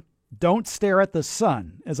here, don't stare at the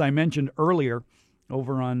sun, as I mentioned earlier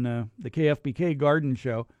over on the KFBK Garden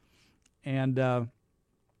Show. And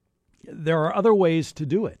there are other ways to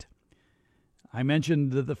do it. I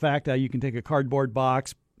mentioned the fact that you can take a cardboard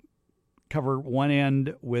box, cover one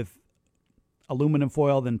end with aluminum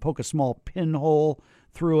foil, then poke a small pinhole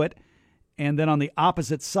through it. And then on the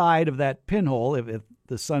opposite side of that pinhole, if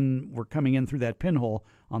the sun were coming in through that pinhole,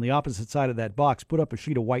 on the opposite side of that box, put up a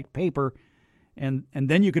sheet of white paper, and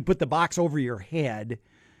then you could put the box over your head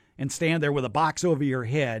and stand there with a box over your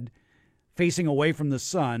head, facing away from the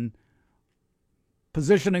sun,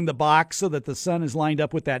 positioning the box so that the sun is lined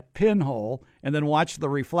up with that pinhole, and then watch the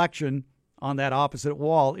reflection on that opposite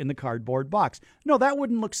wall in the cardboard box. No, that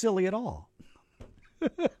wouldn't look silly at all.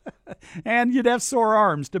 And you'd have sore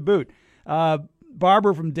arms to boot.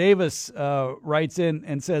 Barbara from Davis writes in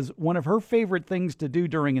and says one of her favorite things to do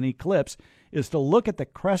during an eclipse is to look at the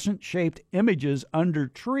crescent-shaped images under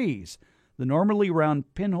trees. The normally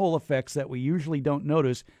round pinhole effects that we usually don't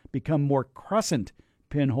notice become more crescent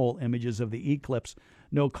pinhole images of the eclipse.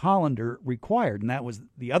 No colander required. And that was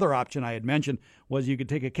the other option I had mentioned, was you could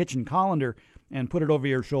take a kitchen colander and put it over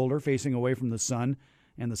your shoulder facing away from the sun,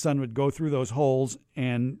 and the sun would go through those holes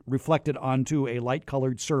and reflect it onto a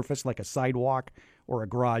light-colored surface like a sidewalk or a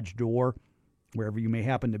garage door, wherever you may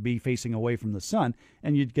happen to be facing away from the sun,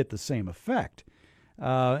 and you'd get the same effect.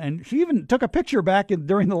 And she even took a picture back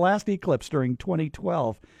during the last eclipse during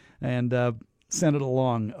 2012 and sent it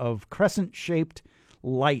along of crescent-shaped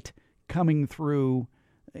light coming through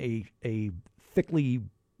a thickly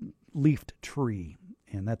leafed tree,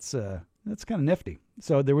 and that's kind of nifty.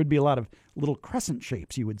 So there would be a lot of little crescent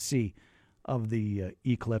shapes you would see of the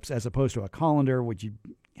eclipse, as opposed to a colander, which you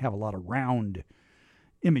have a lot of round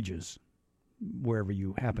images wherever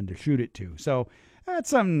you happen to shoot it to. So that's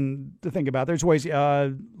something to think about. There's ways.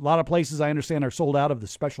 A lot of places I understand are sold out of the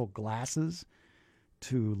special glasses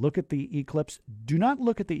to look at the eclipse. Do not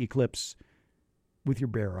look at the eclipse with your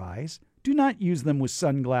bare eyes. Do not use them with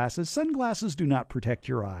sunglasses. Sunglasses do not protect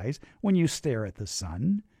your eyes when you stare at the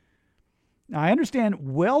sun. Now, I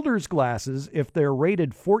understand welder's glasses, if they're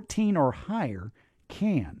rated 14 or higher,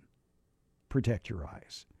 can protect your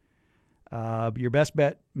eyes. Your best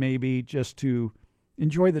bet may be just to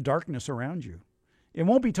enjoy the darkness around you. It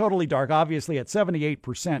won't be totally dark. Obviously, at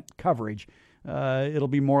 78% coverage, it'll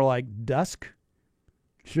be more like dusk.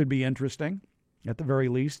 Should be interesting, at the very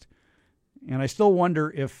least. And I still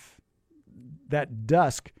wonder if that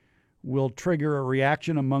dusk will trigger a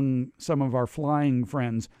reaction among some of our flying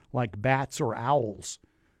friends like bats or owls.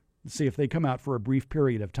 See if they come out for a brief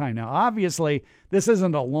period of time. Now, obviously, this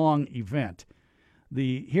isn't a long event.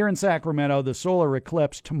 Here in Sacramento, the solar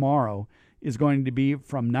eclipse tomorrow is going to be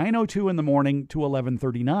from 9:02 in the morning to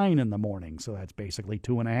 11:39 in the morning. So that's basically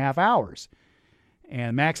 2.5 hours.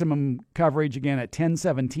 And maximum coverage, again, at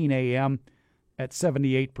 10:17 a.m. at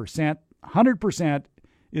 78%. 100%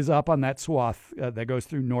 is up on that swath that goes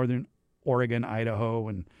through northern Oregon, Idaho,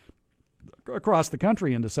 and across the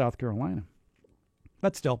country into South Carolina.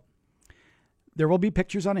 But still, there will be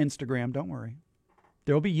pictures on Instagram, don't worry.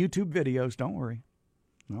 There will be YouTube videos, don't worry.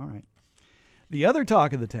 All right. The other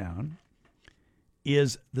talk of the town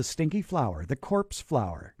is the stinky flower, the corpse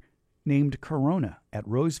flower, named Corona at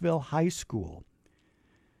Roseville High School.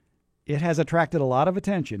 It has attracted a lot of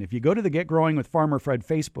attention. If you go to the Get Growing with Farmer Fred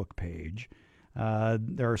Facebook page,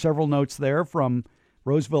 there are several notes there from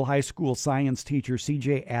Roseville High School science teacher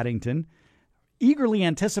C.J. Addington, eagerly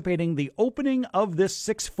anticipating the opening of this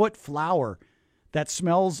 6-foot flower that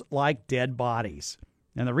smells like dead bodies.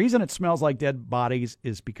 And the reason it smells like dead bodies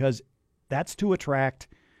is because that's to attract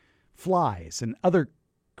flies and other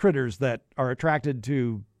critters that are attracted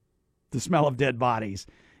to the smell of dead bodies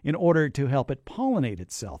in order to help it pollinate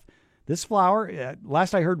itself. This flower,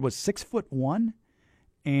 last I heard, was 6'1",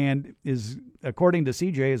 and is, according to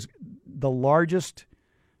CJ, is the largest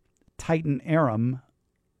Titan arum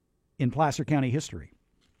in Placer County history.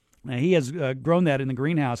 Now, he has grown that in the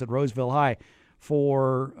greenhouse at Roseville High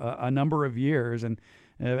for a number of years, and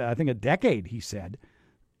I think a decade, he said.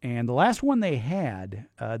 And the last one they had,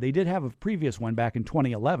 they did have a previous one back in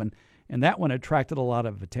 2011, and that one attracted a lot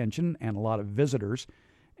of attention and a lot of visitors,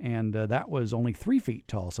 and that was only 3 feet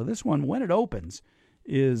tall. So this one, when it opens,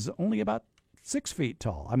 is only about 6 feet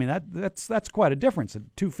tall. I mean, that's quite a difference.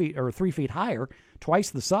 2 feet or 3 feet higher, twice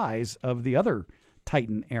the size of the other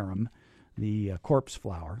Titan arum the corpse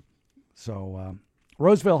flower. So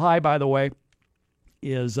Roseville High, by the way,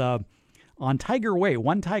 is on Tiger Way.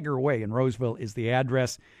 One Tiger Way in Roseville is the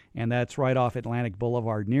address, and that's right off Atlantic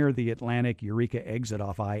Boulevard near the Atlantic Eureka exit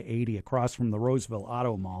off I-80 across from the Roseville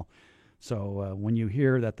Auto Mall. So when you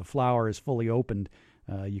hear that the flower is fully opened,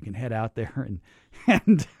 you can head out there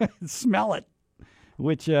and smell it.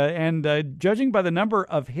 Which judging by the number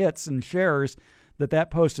of hits and shares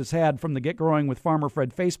that post has had from the Get Growing with Farmer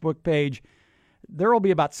Fred Facebook page, there will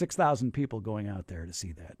be about 6,000 people going out there to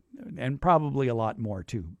see that, and probably a lot more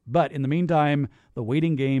too. But in the meantime, the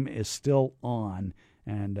waiting game is still on,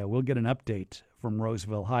 and we'll get an update from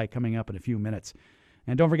Roseville High coming up in a few minutes.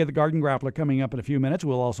 And don't forget the Garden Grappler coming up in a few minutes.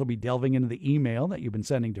 We'll also be delving into the email that you've been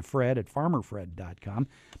sending to Fred at farmerfred.com.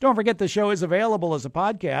 Don't forget the show is available as a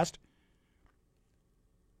podcast.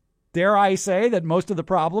 Dare I say that most of the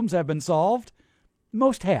problems have been solved?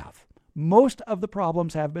 Most have. Most of the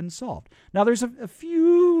problems have been solved. Now, there's a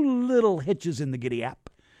few little hitches in the Giddy app.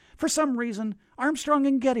 For some reason, Armstrong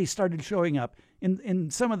and Getty started showing up in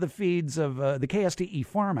some of the feeds of the KSTE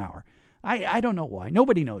Farm Hour. I don't know why.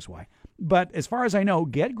 Nobody knows why. But as far as I know,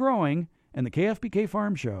 Get Growing and the KFBK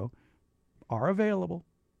Farm Show are available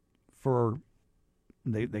for,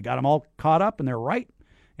 they got them all caught up and they're right.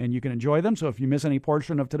 And you can enjoy them. So if you miss any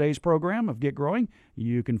portion of today's program of Get Growing,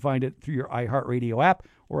 you can find it through your iHeartRadio app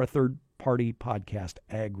or a third-party podcast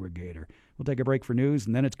aggregator. We'll take a break for news,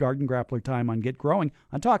 and then it's Garden Grappler time on Get Growing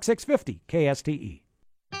on Talk 650 KSTE.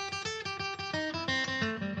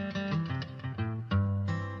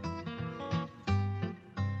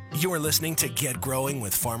 You're listening to Get Growing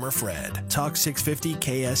with Farmer Fred. Talk 650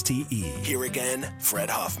 KSTE. Here again, Fred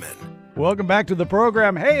Hoffman. Welcome back to the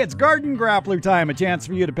program. Hey, it's Garden Grappler time. A chance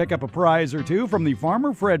for you to pick up a prize or two from the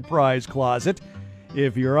Farmer Fred Prize Closet.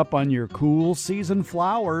 If you're up on your cool season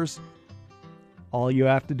flowers, all you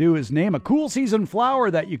have to do is name a cool season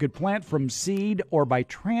flower that you could plant from seed or by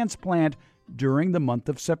transplant during the month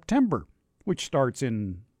of September, which starts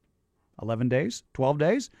in 11 days, 12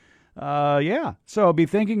 days. So be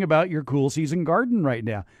thinking about your cool season garden right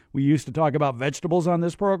now. We used to talk about vegetables on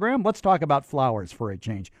this program. Let's talk about flowers for a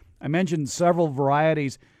change. I mentioned several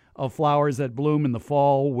varieties of flowers that bloom in the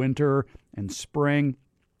fall, winter, and spring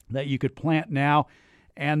that you could plant now.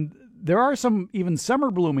 And there are some even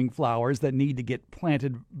summer blooming flowers that need to get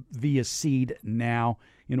planted via seed now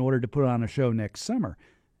in order to put on a show next summer.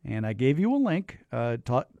 And I gave you a link,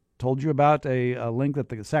 told you about a link that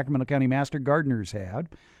the Sacramento County Master Gardeners had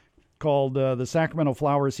called the Sacramento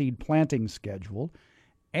Flower Seed Planting Schedule.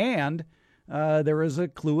 And there is a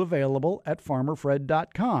clue available at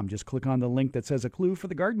farmerfred.com. Just click on the link that says a clue for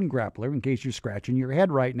the Garden Grappler in case you're scratching your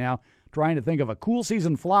head right now trying to think of a cool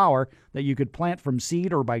season flower that you could plant from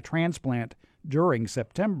seed or by transplant during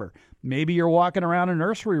September. Maybe you're walking around a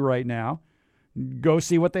nursery right now. Go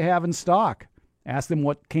see what they have in stock. Ask them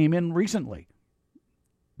what came in recently.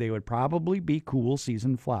 They would probably be cool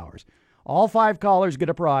season flowers. All 5 callers get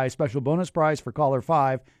a prize, special bonus prize for caller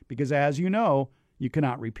 5, because as you know, you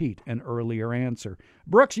cannot repeat an earlier answer.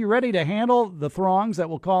 Brooks, you ready to handle the throngs that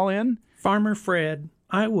will call in? Farmer Fred,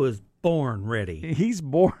 I was born ready. He's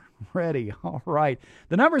born ready. All right.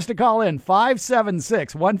 The numbers to call in,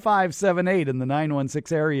 576-1578 in the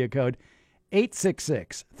 916 area code.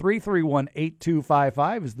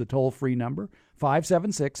 866-331-8255 is the toll-free number.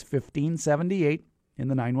 576-1578 in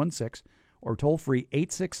the 916, or toll-free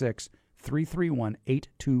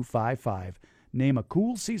 866-331-8255. Name a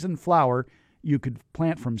cool season flower you could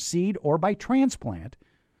plant from seed or by transplant.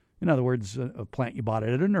 In other words, a plant you bought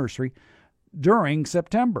at a nursery during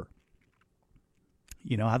September.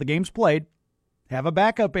 You know how the game's played. Have a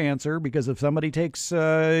backup answer, because if somebody takes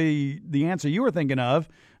the answer you were thinking of,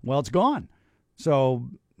 well, it's gone. So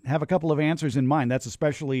have a couple of answers in mind. That's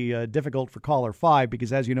especially difficult for caller 5,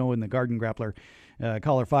 because as you know, in the Garden Grappler,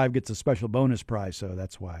 caller 5 gets a special bonus prize. So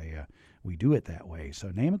that's why we do it that way. So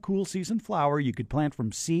name a cool season flower you could plant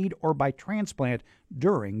from seed or by transplant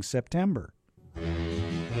during September.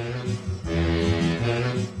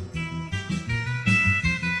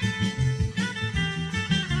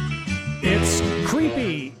 It's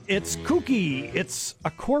creepy, it's kooky, it's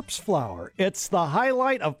a corpse flower. It's the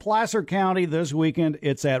highlight of Placer County this weekend.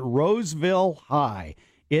 It's at Roseville High.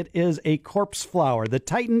 It is a corpse flower, the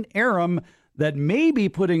Titan Arum, that may be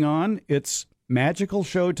putting on its magical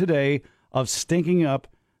show today of stinking up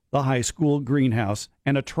the high school greenhouse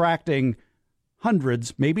and attracting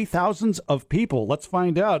hundreds, maybe thousands of people. Let's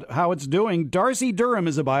find out how it's doing. Darcy Durham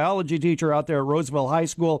is a biology teacher out there at Roseville High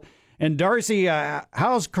School. And Darcy,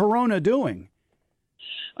 how's Corona doing?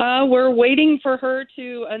 We're waiting for her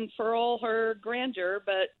to unfurl her grandeur,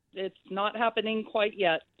 but it's not happening quite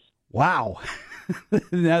yet. Wow.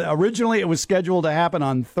 Now, originally, it was scheduled to happen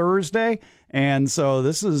on Thursday, and so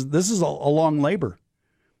this is a long labor.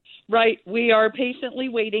 Right. We are patiently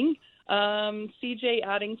waiting. CJ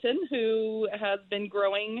Addington, who has been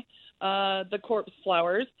growing the corpse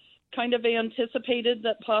flowers, kind of anticipated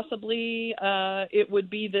that possibly it would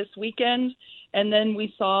be this weekend. And then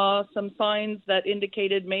we saw some signs that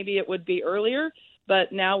indicated maybe it would be earlier.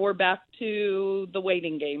 But now we're back to the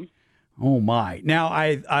waiting game. Oh, my. Now,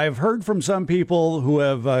 I've heard from some people who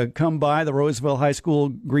have come by the Roseville High School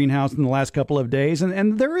greenhouse in the last couple of days,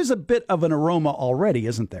 and there is a bit of an aroma already,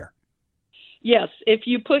 isn't there? Yes. If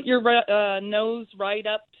you put your nose right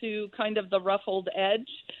up to kind of the ruffled edge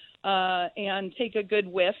and take a good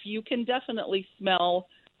whiff, you can definitely smell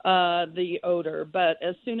the odor. But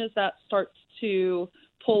as soon as that starts to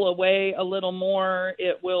pull away a little more,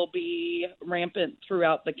 it will be rampant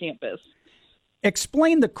throughout the campus.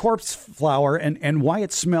 Explain the corpse flower and why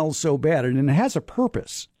it smells so bad, and it has a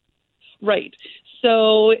purpose. Right.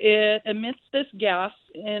 So it emits this gas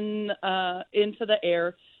into the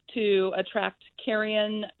air to attract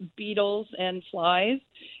carrion beetles and flies,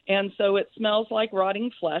 and so it smells like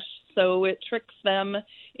rotting flesh. So it tricks them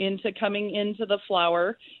into coming into the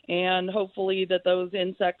flower, and hopefully that those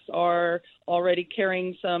insects are already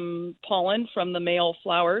carrying some pollen from the male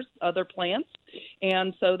flowers, other plants,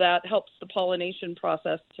 and so that helps the pollination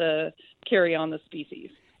process to carry on the species.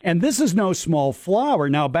 And this is no small flower.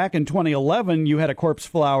 Now, back in 2011, you had a corpse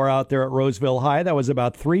flower out there at Roseville High that was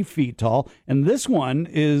about 3 feet tall, and this one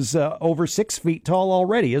is over 6 feet tall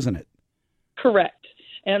already, isn't it? Correct.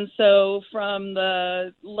 And so from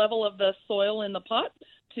the level of the soil in the pot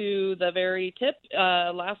to the very tip,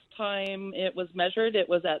 last time it was measured, it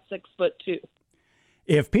was at 6'2".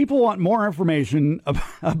 If people want more information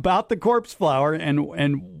about the corpse flower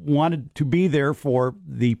and wanted to be there for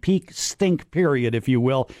the peak stink period, if you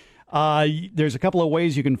will, there's a couple of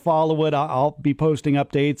ways you can follow it. I'll be posting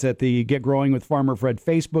updates at the Get Growing with Farmer Fred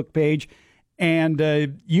Facebook page. And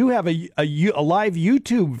you have a live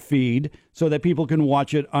YouTube feed so that people can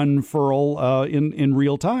watch it unfurl in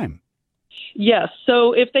real time. Yes.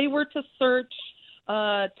 So if they were to search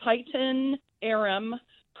Titan Arum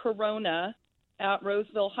Corona at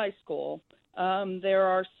Roseville High School, there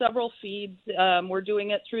are several feeds. We're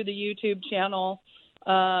doing it through the YouTube channel,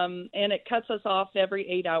 and it cuts us off every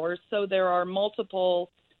 8 hours. So there are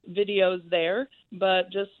multiple videos there,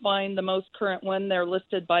 but just find the most current one. They're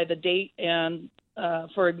listed by the date, and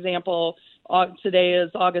for example, today is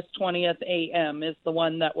August 20th a.m. is the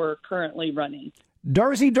one that we're currently running.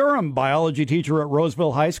 Darcy Durham, biology teacher at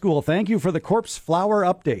Roseville High School, thank you for the corpse flower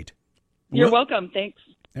update. You're welcome. Thanks.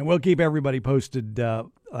 And we'll keep everybody posted,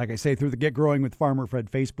 like I say, through the Get Growing with Farmer Fred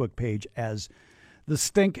Facebook page as the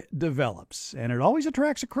stink develops. And it always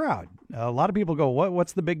attracts a crowd. A lot of people go,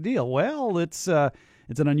 what's the big deal? Well, it's an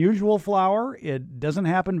unusual flower. It doesn't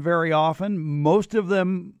happen very often. Most of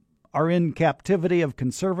them are in captivity of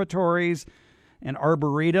conservatories and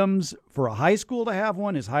arboretums. For a high school to have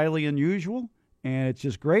one is highly unusual, and it's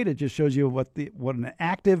just great. It just shows you what an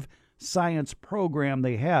active science program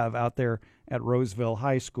they have out there at Roseville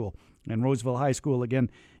High School. And Roseville High School, again,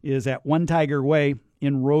 is at 1 Tiger Way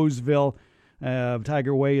in Roseville.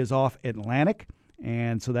 Tiger Way is off Atlantic,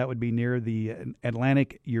 and so that would be near the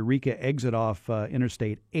Atlantic Eureka exit off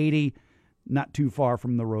Interstate 80, not too far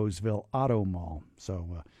from the Roseville Auto Mall.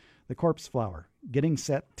 So the corpse flower getting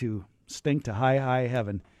set to stink to high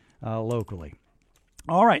heaven locally.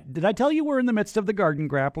 All right, did I tell you we're in the midst of the Garden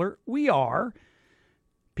Grappler? We are.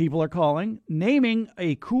 People are calling, naming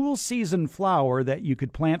a cool season flower that you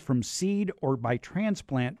could plant from seed or by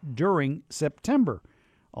transplant during September.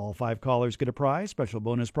 All 5 callers get a prize. Special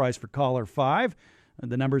bonus prize for caller 5.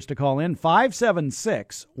 The numbers to call in,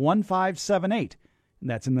 576-1578. And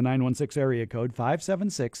that's in the 916 area code,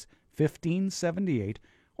 576-1578.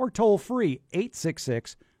 Or toll free,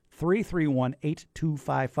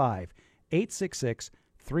 866-331-8255.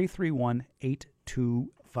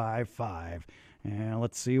 866-331-8255. And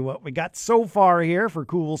let's see what we got so far here for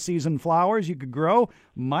cool season flowers you could grow.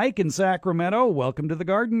 Mike in Sacramento, welcome to the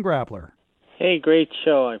Garden Grappler. Hey, great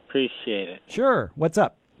show. I appreciate it. Sure. What's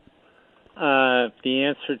up? The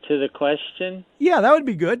answer to the question? Yeah, that would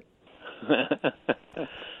be good.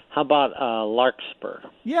 How about larkspur?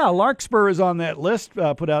 Yeah, larkspur is on that list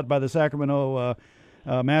put out by the Sacramento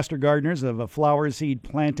Master Gardeners of a flower seed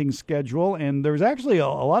planting schedule. And there's actually a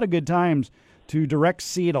lot of good times to direct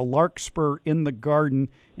seed a larkspur in the garden.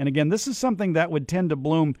 And again, this is something that would tend to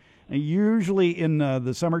bloom usually in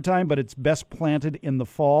the summertime, but it's best planted in the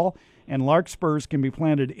fall. And larkspurs can be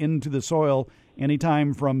planted into the soil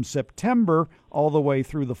anytime from September all the way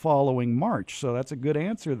through the following March. So that's a good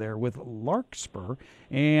answer there with larkspur.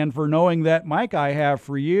 And for knowing that, Mike, I have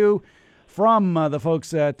for you from the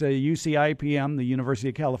folks at UCIPM, the University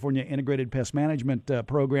of California Integrated Pest Management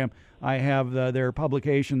Program, I have their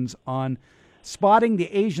publications on spotting the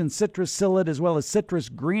Asian citrus psyllid as well as citrus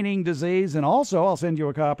greening disease. And also, I'll send you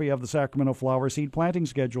a copy of the Sacramento flower seed planting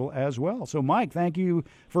schedule as well. So, Mike, thank you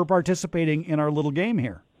for participating in our little game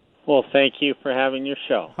here. Well, thank you for having your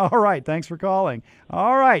show. All right. Thanks for calling.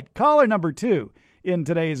 All right. Caller number 2 in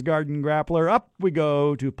today's Garden Grappler. Up we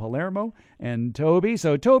go to Palermo and Toby.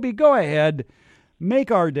 So, Toby, go ahead.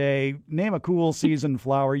 Make our day. Name a cool season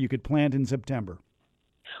flower you could plant in September.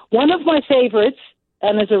 One of my favorites,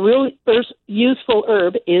 and is a really useful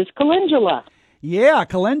herb, is calendula. Yeah,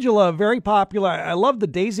 calendula, very popular. I love the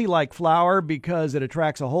daisy-like flower because it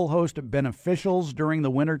attracts a whole host of beneficials during the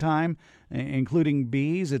wintertime, including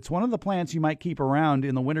bees. It's one of the plants you might keep around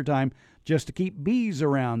in the wintertime just to keep bees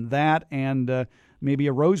around. That and maybe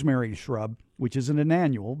a rosemary shrub, which isn't an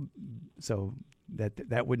annual, so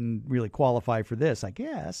that wouldn't really qualify for this, I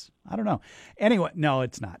guess. I don't know. Anyway, no,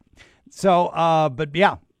 it's not. So, but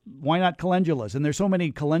yeah. Why not calendulas? And there's so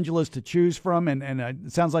many calendulas to choose from, and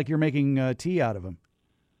it sounds like you're making tea out of them.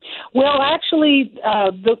 Well, actually,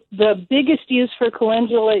 the biggest use for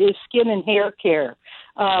calendula is skin and hair care.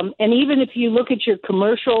 And even if you look at your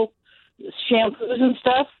commercial shampoos and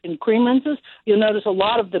stuff and cream rinses, you'll notice a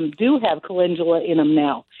lot of them do have calendula in them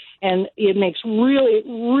now. And it makes really,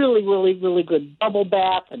 really, really, really good bubble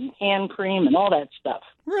bath and hand cream and all that stuff.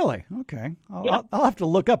 Really? Okay. I'll have to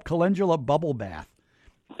look up calendula bubble bath.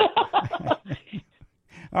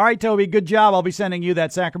 All right, Toby, good job. I'll be sending you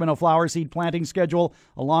that Sacramento flower seed planting schedule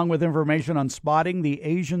along with information on spotting the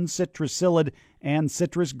Asian citrus psyllid and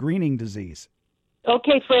citrus greening disease.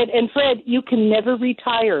 Okay, Fred. And Fred, you can never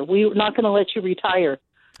retire. We're not going to let you retire.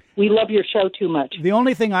 We love your show too much. The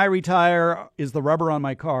only thing I retire is the rubber on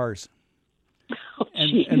my cars. Oh,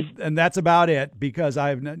 and that's about it, because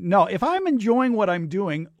if I'm enjoying what I'm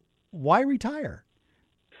doing, why retire?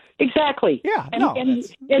 Exactly. Yeah. And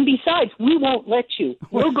besides, we won't let you.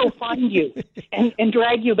 We'll go find you and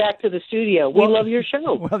drag you back to the studio. We love your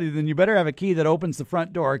show. Well, then you better have a key that opens the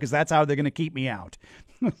front door, because that's how they're going to keep me out.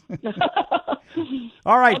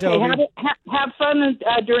 All right, okay, Toby. Have fun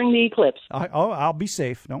during the eclipse. I'll be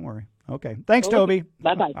safe. Don't worry. Okay. Thanks, Toby.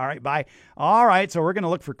 Bye-bye. All right, bye. All right, so we're going to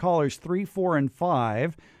look for callers 3, 4, and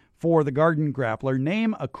 5 for the Garden Grappler.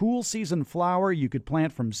 Name a cool season flower you could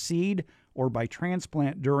plant from seed or by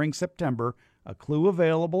transplant during September. A clue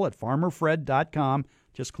available at farmerfred.com.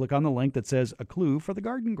 Just click on the link that says a clue for the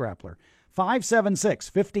Garden Grappler.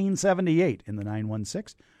 576-1578 in the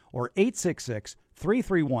 916 or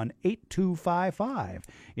 866-331-8255.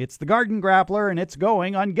 It's the Garden Grappler, and it's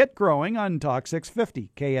going on Get Growing on Talk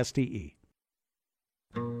 650 KSTE.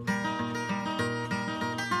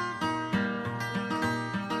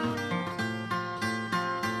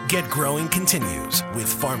 Get Growing continues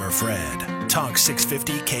with Farmer Fred. Talk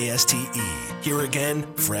 650 KSTE. Here again,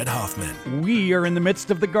 Fred Hoffman. We are in the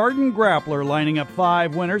midst of the Garden Grappler, lining up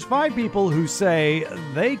 5 winners, 5 people who say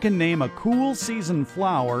they can name a cool season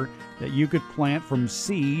flower that you could plant from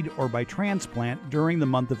seed or by transplant during the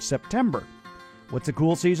month of September. What's a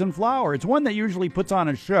cool season flower? It's one that usually puts on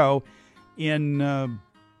a show in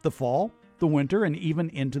the fall, the winter, and even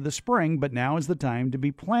into the spring, but now is the time to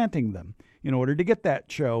be planting them in order to get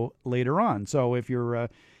that show later on. So if you're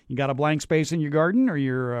you got a blank space in your garden, or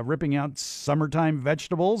you're ripping out summertime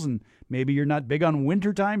vegetables and maybe you're not big on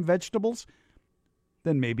wintertime vegetables,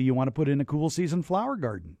 then maybe you want to put in a cool season flower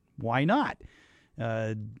garden. Why not?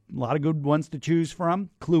 A lot of good ones to choose from.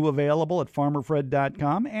 Clue available at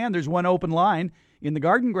farmerfred.com. And there's one open line in the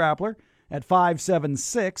Garden Grappler at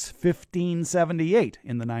 576-1578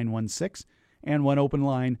 in the 916. And one open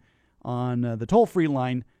line on the toll-free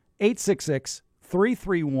line,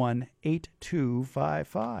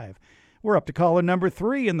 866-331-8255. We're up to caller number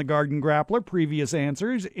 3 in the Garden Grappler. Previous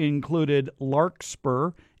answers included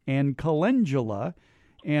larkspur and calendula.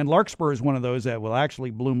 And larkspur is one of those that will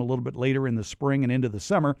actually bloom a little bit later in the spring and into the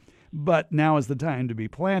summer, but now is the time to be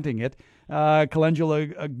planting it. Calendula,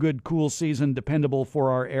 a good cool season, dependable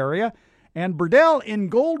for our area. And Burdell in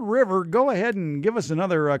Gold River, go ahead and give us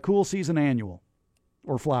another cool season annual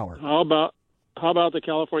or flower. How about the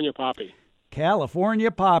California poppy?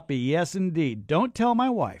 California poppy, yes indeed. Don't tell my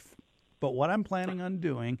wife, but what I'm planning on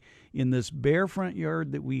doing in this bare front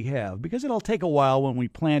yard that we have, because it'll take a while when we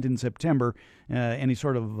plant in September, any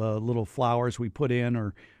sort of little flowers we put in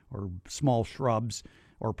or small shrubs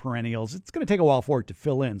or perennials, it's going to take a while for it to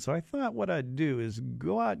fill in. So I thought what I'd do is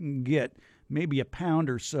go out and get maybe a pound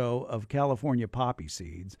or so of California poppy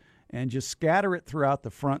seeds and just scatter it throughout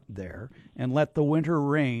the front there and let the winter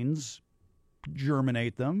rains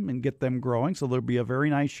germinate them and get them growing. So there'll be a very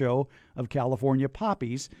nice show of California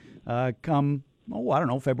poppies come, I don't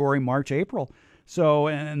know, February, March, April. So,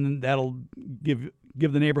 and that'll give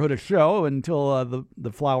the neighborhood a show until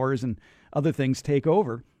the flowers and other things take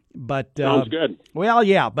over. But sounds good. Well,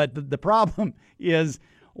 yeah, but the problem is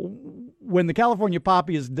when the California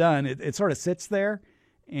poppy is done, it sort of sits there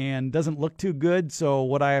and doesn't look too good. So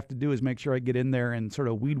what I have to do is make sure I get in there and sort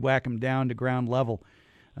of weed whack them down to ground level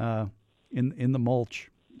in the mulch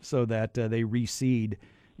so that they reseed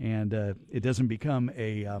and it doesn't become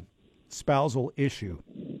a spousal issue,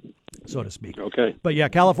 so to speak. Okay. But yeah,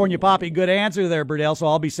 California poppy, good answer there, Burdell. So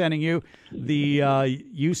I'll be sending you the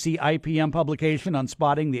UC IPM publication on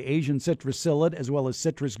spotting the Asian citrus psyllid as well as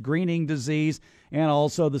citrus greening disease and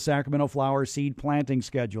also the Sacramento flower seed planting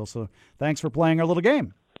schedule. So thanks for playing our little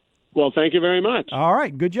game. Well, thank you very much. All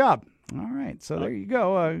right, good job. All right, so there you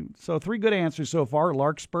go. So 3 good answers so far: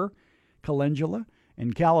 larkspur, calendula,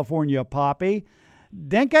 and California poppy.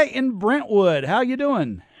 Denka in Brentwood, how you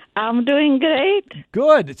doing? I'm doing great.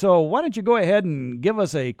 Good. So why don't you go ahead and give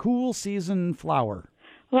us a cool season flower?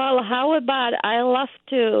 Well, how about I love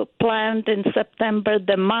to plant in September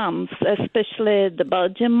the mums, especially the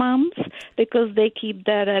Belgian mums, because they keep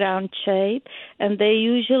that around shade, and they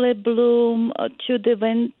usually bloom to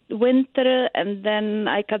the winter, and then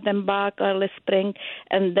I cut them back early spring,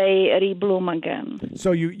 and they rebloom again.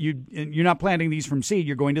 So you're not planting these from seed.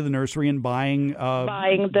 You're going to the nursery and buying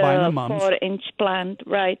the mums. 4-inch plant,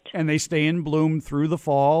 right? And they stay in bloom through the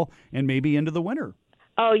fall and maybe into the winter.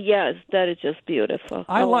 Oh, yes, that is just beautiful.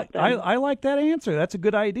 I like that answer. That's a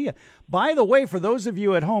good idea. By the way, for those of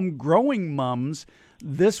you at home growing mums,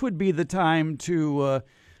 this would be the time to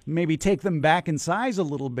maybe take them back in size a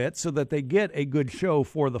little bit so that they get a good show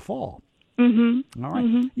for the fall. Mm-hmm. All right.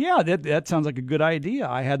 Mm-hmm. Yeah, that sounds like a good idea.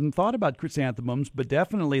 I hadn't thought about chrysanthemums, but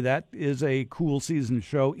definitely that is a cool season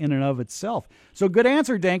show in and of itself. So good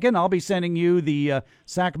answer, Denkin. I'll be sending you the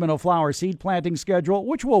Sacramento flower seed planting schedule,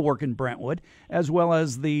 which will work in Brentwood, as well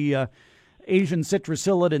as the Asian citrus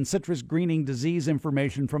psyllid and citrus greening disease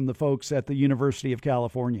information from the folks at the University of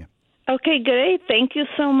California. Okay, great. Thank you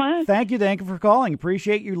so much. Thank you, Denkin, for calling.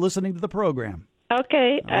 Appreciate you listening to the program.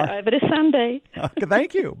 Okay, every Sunday. Okay,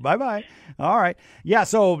 thank you. Bye-bye. All right. Yeah,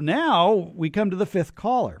 so now we come to the 5th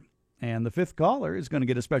caller. And the 5th caller is going to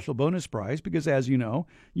get a special bonus prize because, as you know,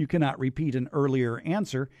 you cannot repeat an earlier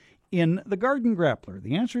answer in the Garden Grappler.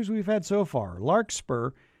 The answers we've had so far: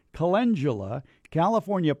 larkspur, calendula,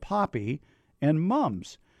 California poppy, and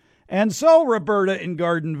mums. And so, Roberta in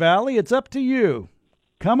Garden Valley, it's up to you.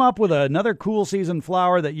 Come up with another cool season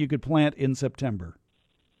flower that you could plant in September.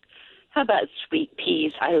 How about sweet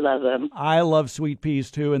peas? I love them. I love sweet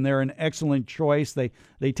peas, too, and they're an excellent choice. They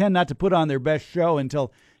tend not to put on their best show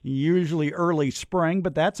until usually early spring,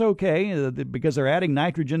 but that's okay because they're adding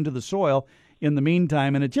nitrogen to the soil in the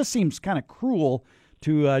meantime, and it just seems kind of cruel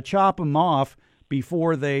to chop them off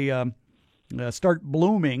before they start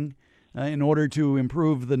blooming in order to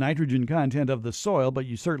improve the nitrogen content of the soil, but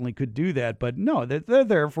you certainly could do that. But no, they're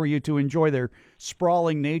there for you to enjoy their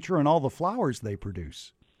sprawling nature and all the flowers they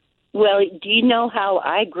produce. Well, do you know how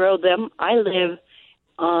I grow them? I live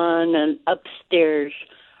on an upstairs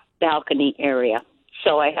balcony area.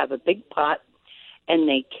 So I have a big pot, and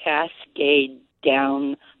they cascade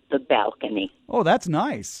down the balcony. Oh, that's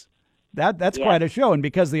nice. That's quite a show. And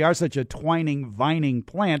because they are such a twining, vining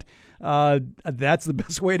plant, that's the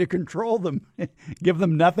best way to control them. Give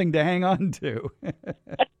them nothing to hang on to.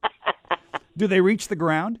 Do they reach the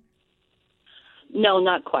ground? No,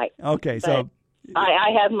 not quite. Okay, so I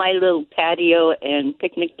have my little patio and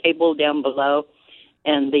picnic table down below,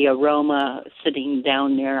 and the aroma sitting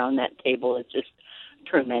down there on that table is just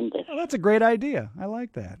tremendous. Oh, that's a great idea. I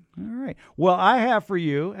like that. All right. Well, I have for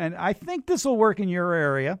you, and I think this will work in your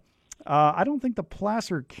area. I don't think the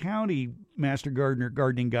Placer County Master Gardener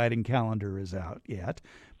Gardening Guide and Calendar is out yet,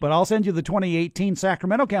 but I'll send you the 2018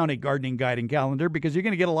 Sacramento County Gardening Guide and Calendar because you're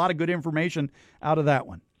going to get a lot of good information out of that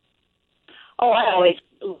one. Oh, I always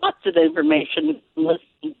lots of information listening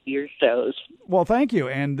to your shows. Well, thank you.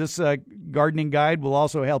 And this gardening guide will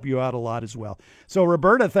also help you out a lot as well. So,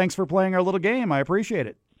 Roberta, thanks for playing our little game. I appreciate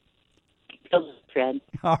it. Fred.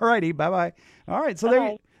 All righty. Bye-bye. All right. So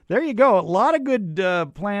Bye. there you go. A lot of good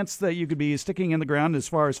plants that you could be sticking in the ground as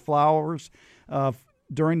far as flowers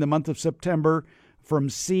during the month of September.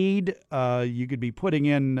 From seed, you could be putting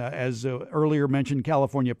in, as earlier mentioned,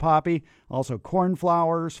 California poppy, also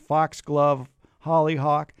cornflowers, foxglove,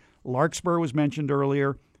 hollyhock, larkspur was mentioned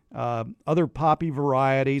earlier, other poppy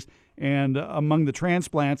varieties, And among the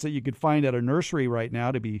transplants that you could find at a nursery right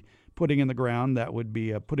now to be putting in the ground, that would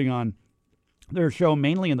be putting on their show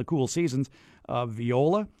mainly in the cool seasons,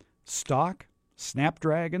 viola, stock,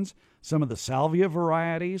 snapdragons, some of the salvia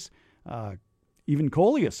varieties, even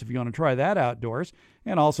coleus if you want to try that outdoors,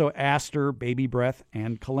 and also aster, baby breath,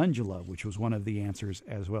 and calendula, which was one of the answers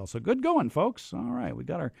as well. So good going, folks. All right, we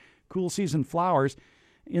got our cool season flowers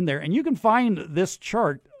in there. And you can find this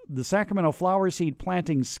chart, the Sacramento Flower Seed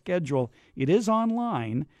Planting Schedule. It is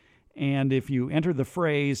online, and if you enter the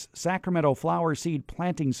phrase Sacramento Flower Seed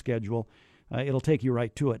Planting Schedule, it'll take you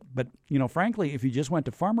right to it. But, frankly, if you just went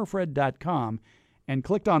to farmerfred.com and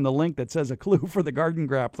clicked on the link that says a clue for the garden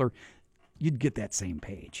grappler, you'd get that same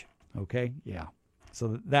page. Okay? Yeah.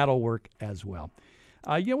 So that'll work as well.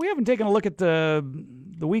 We haven't taken a look at the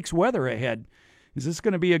week's weather ahead. Is this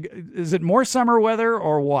going to be is it more summer weather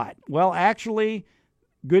or what? Well, actually,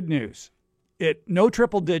 good news. No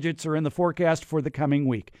triple digits are in the forecast for the coming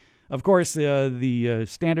week. Of course, the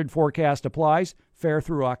standard forecast applies, fair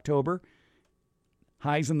through October.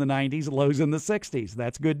 Highs in the 90s, lows in the 60s.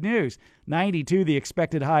 That's good news. 92, the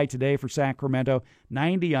expected high today for Sacramento.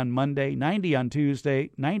 90 on Monday, 90 on Tuesday,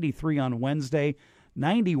 93 on Wednesday,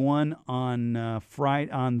 91 on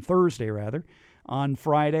Thursday rather. On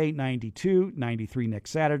Friday, 92, 93 next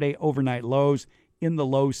Saturday. Overnight lows in the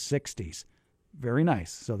low 60s. Very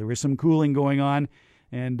nice. So there is some cooling going on,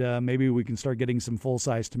 and maybe we can start getting some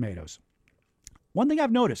full-size tomatoes. One thing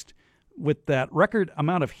I've noticed with that record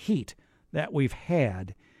amount of heat that we've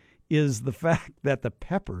had is the fact that the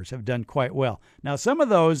peppers have done quite well. Now, some of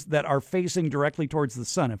those that are facing directly towards the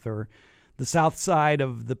sun, if they're the south side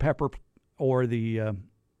of the pepper or the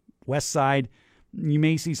west side, you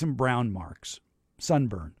may see some brown marks,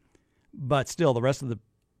 sunburn. But still, the rest of the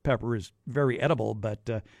pepper is very edible, but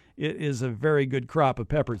it is a very good crop of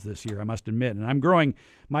peppers this year, I must admit. And I'm growing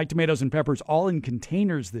my tomatoes and peppers all in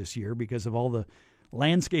containers this year because of all the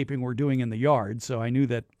landscaping we're doing in the yard. So I knew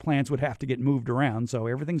that plants would have to get moved around. So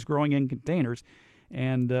everything's growing in containers,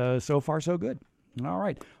 and so far so good. All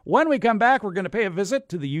right. When we come back, we're going to pay a visit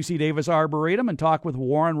to the UC Davis Arboretum and talk with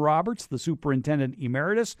Warren Roberts, the Superintendent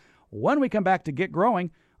Emeritus, when we come back to Get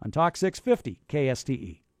Growing on Talk 650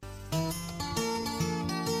 KSTE.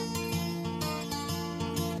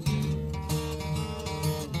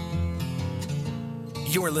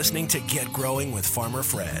 You're listening to Get Growing with Farmer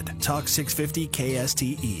Fred. Talk 650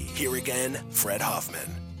 KSTE. Here again, Fred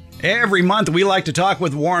Hoffman. Every month, we like to talk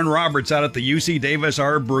with Warren Roberts out at the UC Davis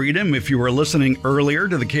Arboretum. If you were listening earlier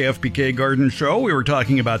to the KFBK Garden Show, we were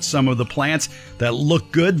talking about some of the plants that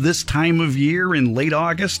look good this time of year in late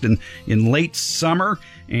August and in late summer.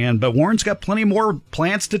 But Warren's got plenty more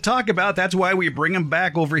plants to talk about. That's why we bring him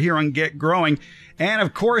back over here on Get Growing. And,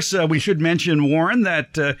 of course, we should mention, Warren,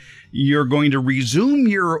 that you're going to resume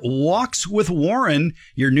your Walks with Warren,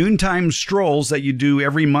 your noontime strolls that you do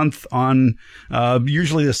every month on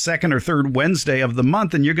usually the second or third Wednesday of the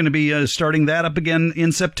month. And you're going to be starting that up again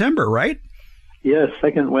in September, right? Yes,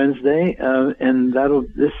 second Wednesday. And as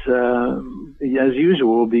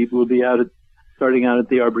usual, we'll be starting out at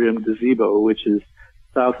the Arboretum Gazebo, which is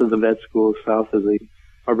south of the vet school, south of the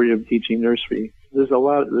Arboretum Teaching Nursery. There's a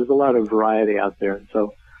lot of variety out there, and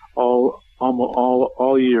so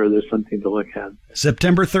all year there's something to look at.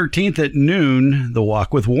 September 13th at noon, the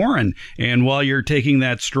Walk with Warren. And while you're taking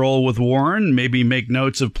that stroll with Warren, maybe make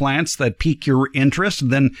notes of plants that pique your interest,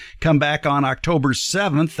 then come back on October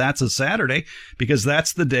 7th, that's a Saturday, because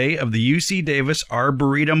that's the day of the UC Davis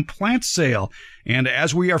Arboretum Plant Sale. And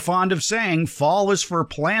as we are fond of saying, fall is for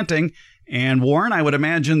planting. And Warren, I would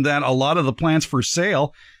imagine that a lot of the plants for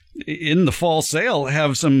sale in the fall sale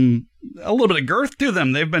have a little bit of girth to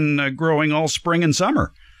them. They've been growing all spring and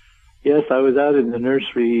summer. Yes, I was out in the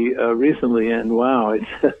nursery recently, and wow,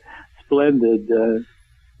 it's splendid.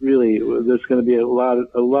 Really, there's going to be there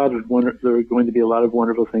are going to be a lot of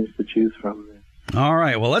wonderful things to choose from. All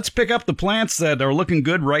right, well, let's pick up the plants that are looking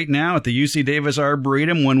good right now at the UC Davis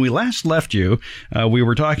Arboretum. When we last left you, we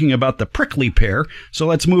were talking about the prickly pear, so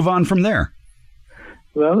let's move on from there.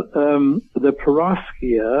 Well, the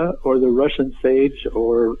Perovskia, or the Russian sage,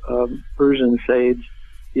 or Persian sage,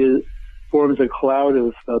 forms a cloud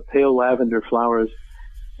of pale lavender flowers,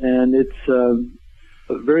 and it's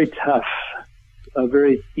very tough, a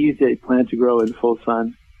very easy plant to grow in full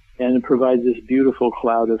sun, and it provides this beautiful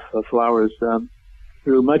cloud of flowers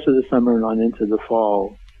through much of the summer and on into the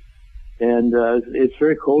fall. And it's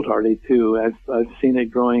very cold hardy too. I've seen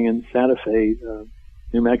it growing in Santa Fe,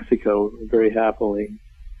 New Mexico, very happily.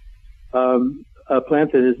 A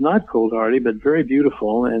plant that is not cold hardy but very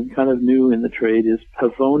beautiful and kind of new in the trade is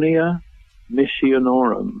Pavonia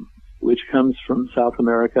missionorum, which comes from South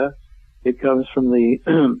America It comes from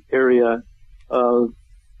the area of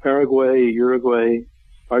Paraguay, Uruguay,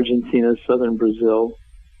 Argentina, southern Brazil,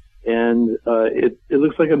 and it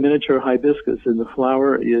looks like a miniature hibiscus, and the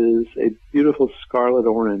flower is a beautiful scarlet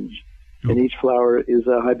orange, and each flower is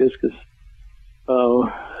a hibiscus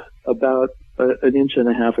about an inch and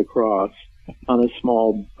a half across on a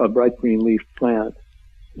small bright green leaf plant.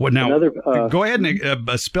 What now? Go ahead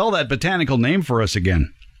and spell that botanical name for us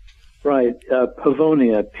again. Right,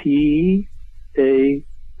 Pavonia, P-A-V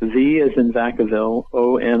as in Vacaville,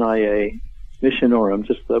 O-N-I-A, missionorum,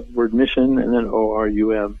 just the word mission and then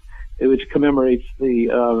O-R-U-M, which commemorates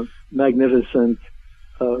the magnificent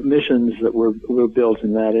missions that were built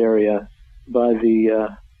in that area by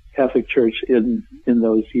the Catholic Church in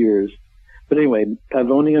those years. But anyway,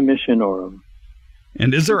 Pavonia missionorum.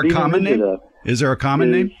 And is there a common name? Is there a common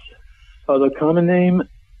name? The common name,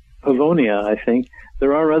 Pavonia, I think.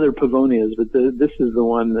 There are other Pavonias, but this is the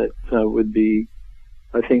one that would be,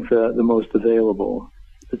 I think, the most available.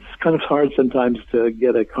 It's kind of hard sometimes to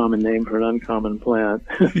get a common name for an uncommon plant.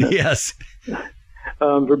 Yes.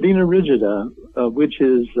 Verbena rigida, which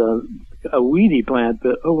is a weedy plant,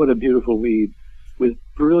 but oh, what a beautiful weed, with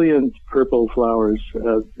brilliant purple flowers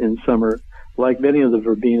in summer, like many of the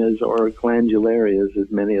verbenas or glandularias, as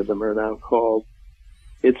many of them are now called.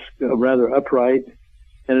 It's rather upright,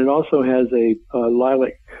 and it also has a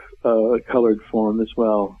lilac colored form as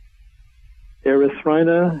well.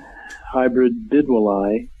 Erythrina hybrid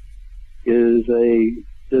bidwelli is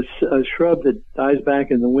a shrub that dies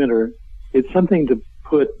back in the winter. It's something to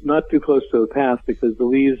put not too close to the path because the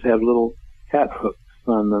leaves have little cat hooks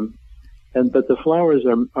on them. But the flowers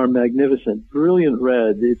are magnificent, brilliant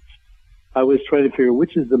red. I was trying to figure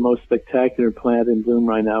which is the most spectacular plant in bloom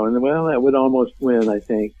right now, and well, that would almost win, I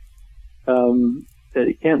think. You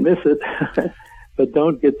can't miss it, but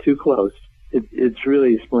don't get too close. It's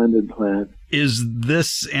really a splendid plant. Is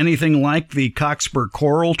this anything like the cockspur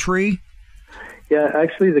coral tree? Yeah,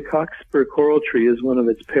 actually, the cockspur coral tree is one of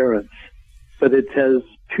its parents, but it has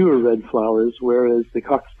pure red flowers, whereas the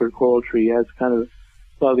cockspur coral tree has kind of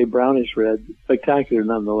slightly brownish red, spectacular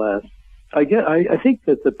nonetheless. I think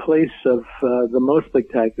that the place of the most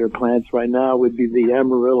spectacular plants right now would be the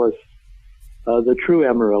amaryllis, the true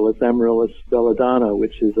amaryllis, Amaryllis belladonna,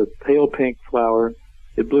 which is a pale pink flower.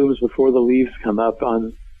 It blooms before the leaves come up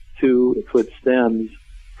on 2-foot stems,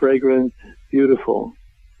 fragrant, beautiful.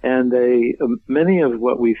 And many of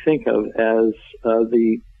what we think of as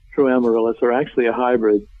the true amaryllis are actually a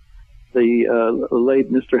hybrid. The late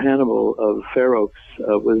Mr. Hannibal of Fair Oaks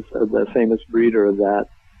was the famous breeder of that.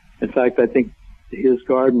 In fact, I think his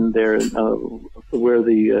garden there, where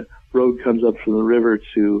the road comes up from the river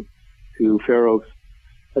to Fair Oaks,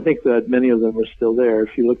 I think that many of them are still there.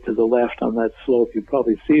 If you look to the left on that slope, you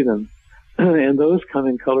probably see them. And those come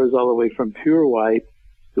in colors all the way from pure white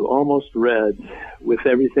to almost red, with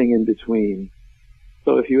everything in between.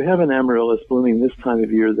 So if you have an amaryllis blooming this time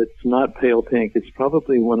of year that's not pale pink, it's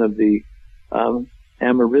probably one of the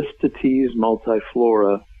Amarystis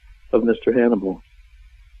multiflora of Mr. Hannibal.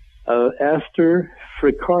 Aster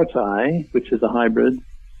fricarti, which is a hybrid,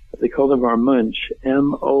 the cultivar Munch,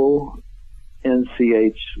 M-O-N-C-H,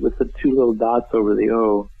 with the 2 little dots over the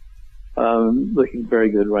O, looking very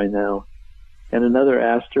good right now. And another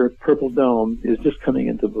aster, Purple Dome, is just coming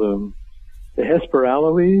into bloom. The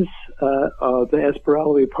Hesperaloes, the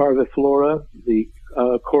Hesperaloe parviflora, the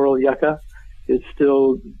coral yucca, is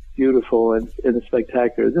still beautiful and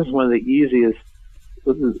spectacular. This is one of the easiest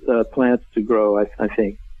plants to grow, I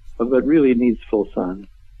think, but really needs full sun.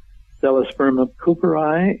 Zelosperma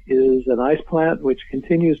cooperi is an ice plant which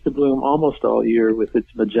continues to bloom almost all year with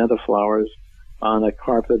its magenta flowers on a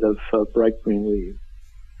carpet of bright green leaves.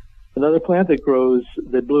 Another plant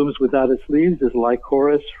that blooms without its leaves is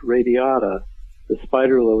Lycoris radiata, the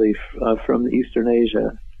spider lily from Eastern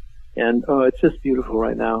Asia. And it's just beautiful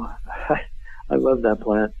right now. I love that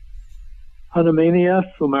plant. Hunnemania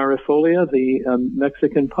fumarifolia, the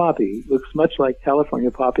Mexican poppy, looks much like California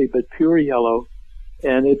poppy, but pure yellow.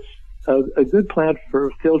 And it's a good plant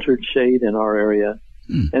for filtered shade in our area.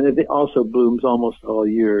 And it also blooms almost all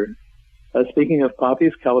year. Speaking of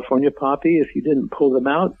poppies, California poppy, if you didn't pull them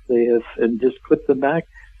out and just clip them back,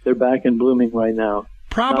 they're back and blooming right now.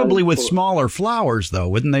 Probably with smaller flowers, though.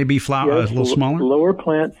 Wouldn't they be Yes, a little smaller? Lower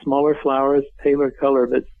plant, smaller flowers, paler color,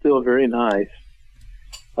 but still very nice.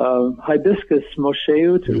 Hibiscus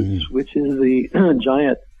moscheutus, which is the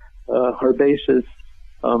giant herbaceous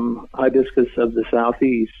hibiscus of the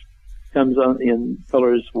southeast, comes on in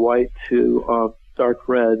colors white to dark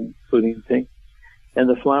red, including pink. And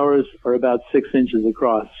the flowers are about 6 inches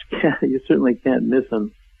across. You certainly can't miss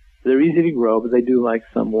them. They're easy to grow, but they do like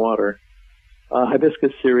some water.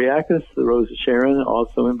 Hibiscus syriacus, the rose of Sharon,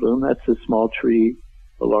 also in bloom. That's a small tree,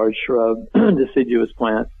 a large shrub, deciduous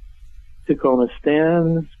plant. Tacoma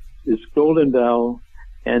stans is golden bell,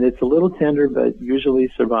 and it's a little tender, but usually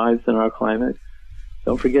survives in our climate.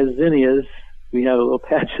 Don't forget zinnias. We have a little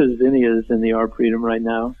patch of zinnias in the Arboretum right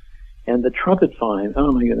now. And the trumpet vine,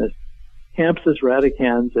 oh my goodness, Campsis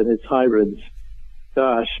radicans and its hybrids.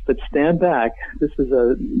 Gosh, but stand back. This is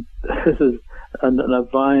a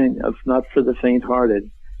vine of not for the faint-hearted.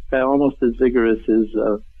 Almost as vigorous as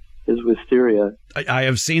wisteria. I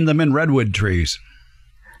have seen them in redwood trees.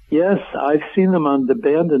 Yes, I've seen them on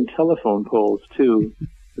abandoned telephone poles, too.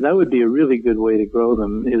 That would be a really good way to grow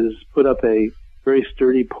them, is put up a very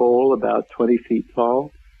sturdy pole about 20 feet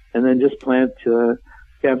tall, and then just plant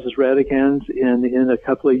Campsis radicans. In a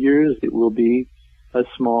couple of years, it will be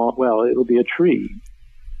it'll be a tree,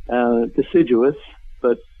 deciduous,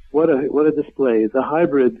 but what a display. The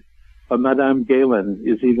hybrid of Madame Galen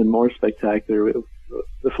is even more spectacular,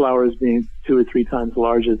 the flowers being 2 or 3 times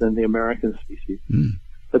larger than the American species.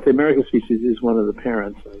 But the American species is one of the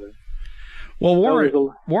parents of it. Well,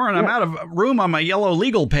 Warren, I'm out of room on my yellow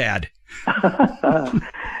legal pad.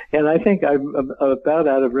 And I think I'm about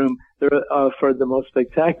out of room. There are, for the most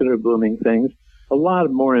spectacular blooming things, a lot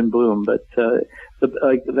more in bloom. But I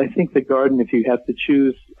think the garden, if you have to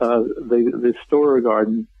choose the Storer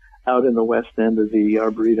Garden out in the west end of the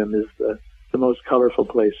Arboretum, is the most colorful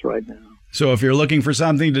place right now. So if you're looking for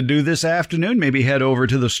something to do this afternoon, maybe head over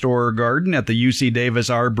to the Storer Garden at the UC Davis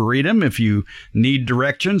Arboretum. If you need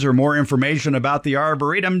directions or more information about the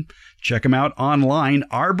Arboretum, check them out online,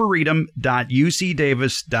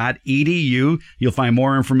 arboretum.ucdavis.edu. You'll find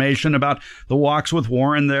more information about the Walks with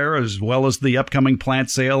Warren there, as well as the upcoming plant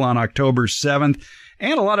sale on October 7th.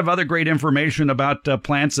 And a lot of other great information about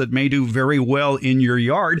plants that may do very well in your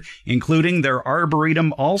yard, including their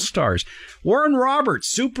Arboretum All-Stars. Warren Roberts,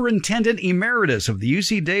 Superintendent Emeritus of the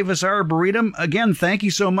UC Davis Arboretum. Again, thank you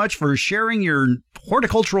so much for sharing your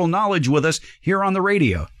horticultural knowledge with us here on the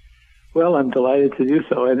radio. Well, I'm delighted to do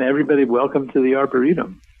so, and everybody, welcome to the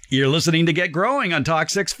Arboretum. You're listening to Get Growing on Talk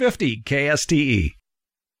 650 KSTE.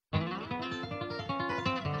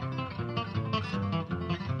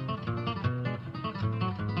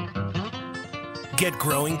 Get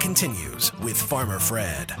Growing continues with Farmer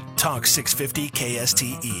Fred. Talk 650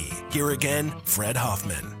 KSTE. Here again, Fred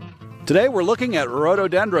Hoffman. Today we're looking at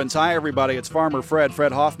rhododendrons. Hi everybody, it's Farmer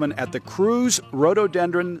Fred Hoffman at the Cruz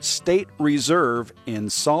Rhododendron State Reserve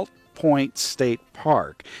in Salt Point State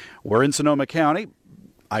Park. We're in Sonoma County.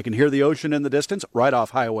 I can hear the ocean in the distance, right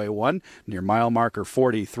off Highway 1, near mile marker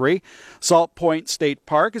 43. Salt Point State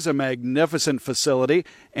Park is a magnificent facility,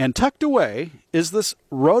 and tucked away is this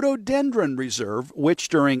rhododendron reserve, which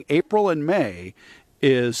during April and May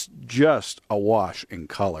is just awash in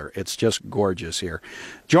color. It's just gorgeous here.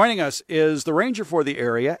 Joining us is the ranger for the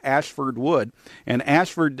area, Ashford Wood. And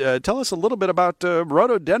Ashford, tell us a little bit about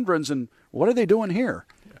rhododendrons and what are they doing here?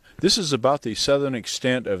 This is about the southern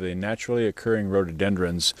extent of the naturally occurring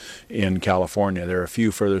rhododendrons in California. There are a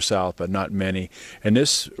few further south, but not many. And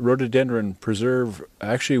this rhododendron preserve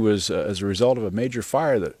actually was as a result of a major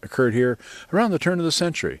fire that occurred here around the turn of the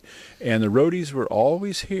century. And the rhodies were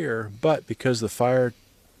always here, but because the fire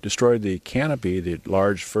destroyed the canopy, the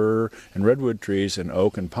large fir and redwood trees and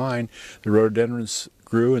oak and pine, the rhododendrons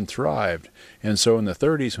grew and thrived. And so in the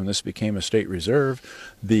 30s, when this became a state reserve,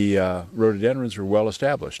 the rhododendrons were well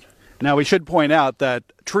established. Now, we should point out that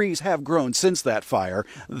trees have grown since that fire.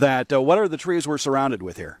 What are the trees we're surrounded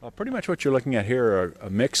with here? Pretty much what you're looking at here are a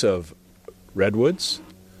mix of redwoods,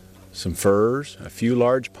 some firs, a few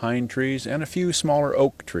large pine trees, and a few smaller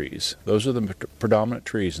oak trees. Those are the predominant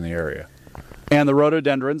trees in the area. And the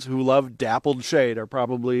rhododendrons, who love dappled shade, are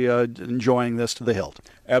probably enjoying this to the hilt.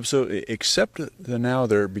 Absolutely, except that now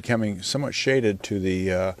they're becoming somewhat shaded to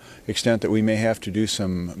the extent that we may have to do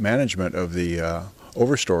some management of the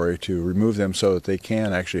overstory to remove them so that they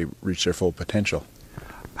can actually reach their full potential.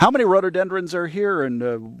 How many rhododendrons are here,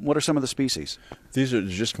 and what are some of the species? These are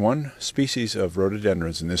just one species of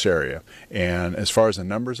rhododendrons in this area, and as far as the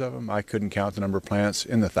numbers of them, I couldn't count the number of plants,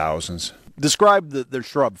 in the thousands. Describe the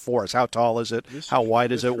shrub for us. How tall is it? How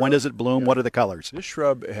wide is it? When does it bloom? What are the colors? This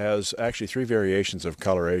shrub has actually 3 variations of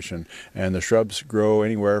coloration, and the shrubs grow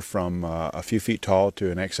anywhere from a few feet tall to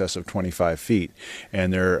in excess of 25 feet.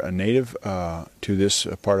 And they're a native to this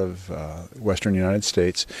part of western United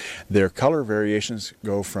States. Their color variations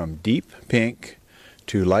go from deep pink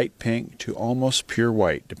to light pink to almost pure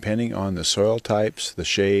white, depending on the soil types, the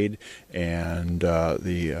shade, and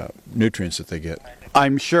the nutrients that they get.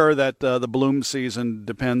 I'm sure that the bloom season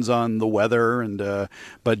depends on the weather,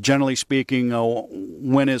 but generally speaking,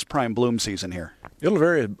 when is prime bloom season here? It'll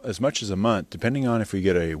vary as much as a month, depending on if we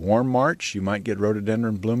get a warm March. You might get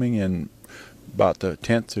rhododendron blooming in about the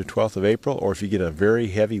 10th to 12th of April, or if you get a very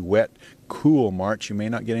heavy, wet, cool March, you may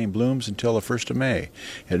not get any blooms until the 1st of May.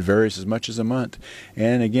 It varies as much as a month.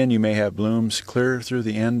 And again, you may have blooms clear through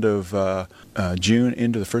the end of June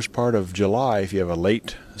into the first part of July. If you have a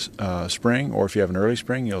late spring, or if you have an early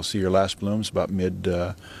spring, you'll see your last blooms about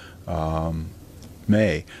mid-May.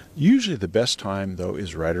 Usually the best time, though,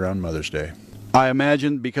 is right around Mother's Day. I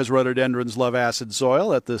imagine because rhododendrons love acid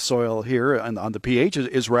soil, that the soil here on the pH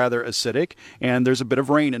is rather acidic, and there's a bit of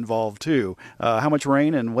rain involved too. How much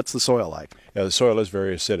rain, and what's the soil like? Yeah, the soil is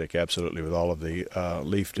very acidic, absolutely, with all of the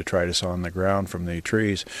leaf detritus on the ground from the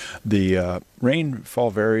trees. The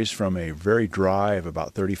rainfall varies from a very dry of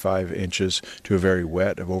about 35 inches to a very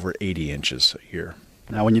wet of over 80 inches a year.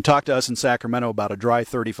 Now, when you talk to us in Sacramento about a dry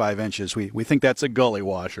 35 inches, we think that's a gully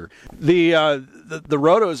washer. The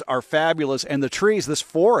rhodos are fabulous, and the trees, this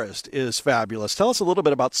forest is fabulous. Tell us a little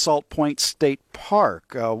bit about Salt Point State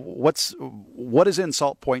Park. What is in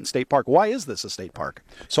Salt Point State Park? Why is this a state park?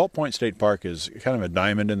 Salt Point State Park is kind of a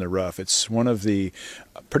diamond in the rough. It's one of the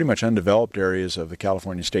pretty much undeveloped areas of the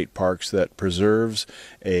California state parks that preserves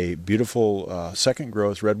a beautiful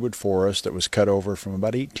second-growth redwood forest that was cut over from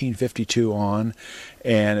about 1852 on,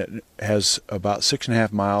 and it has about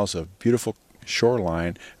 6.5 miles of beautiful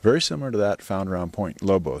shoreline, very similar to that found around Point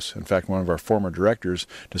Lobos. In fact, one of our former directors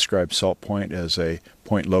described Salt Point as a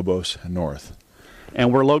Point Lobos north.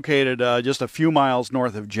 And we're located just a few miles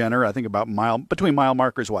north of Jenner, I think about between mile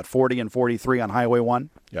markers, 40 and 43 on Highway 1?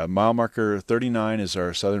 Yeah, mile marker 39 is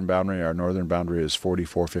our southern boundary. Our northern boundary is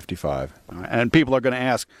 4455. And people are going to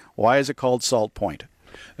ask, why is it called Salt Point?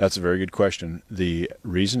 That's a very good question. The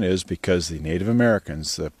reason is because the Native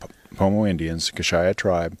Americans, the Pomo Indians, Kashaya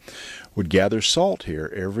tribe, would gather salt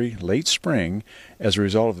here every late spring as a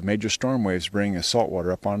result of the major storm waves bringing the salt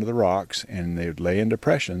water up onto the rocks, and they would lay in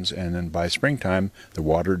depressions, and then by springtime the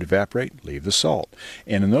water would evaporate, leave the salt.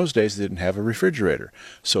 And in those days they didn't have a refrigerator,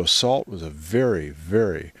 so salt was a very,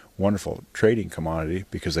 very wonderful trading commodity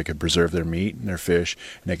because they could preserve their meat and their fish,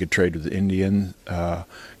 and they could trade with the Indian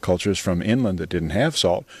cultures from inland that didn't have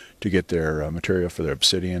salt to get their material for their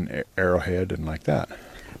obsidian, arrowhead, and like that.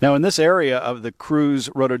 Now, in this area of the Cruz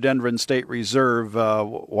Rhododendron State Reserve,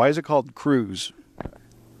 why is it called Cruz?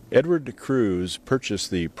 Edward Cruz purchased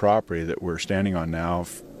the property that we're standing on now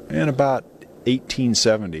in about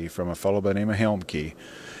 1870 from a fellow by the name of Helmke,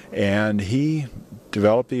 and he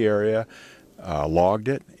developed the area, logged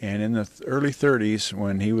it, and in the early 30s,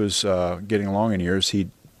 when he was getting along in years, he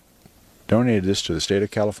donated this to the state of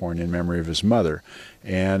California in memory of his mother.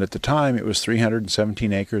 And at the time, it was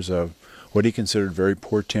 317 acres of what he considered very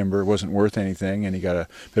poor timber. It wasn't worth anything, and he got a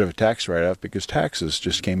bit of a tax write-off because taxes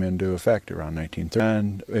just came into effect around 1930.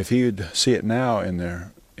 And if he would see it now in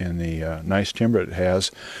the nice timber it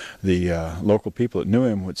has, the local people that knew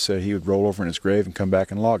him would say he would roll over in his grave and come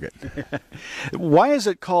back and log it. Why is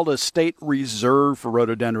it called a state reserve for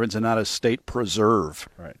rhododendrons and not a state preserve?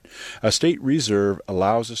 Right. A state reserve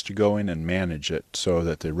allows us to go in and manage it so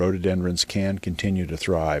that the rhododendrons can continue to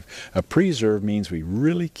thrive. A preserve means we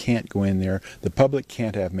really can't go in there. The public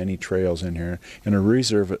can't have many trails in here. And a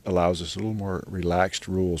reserve allows us a little more relaxed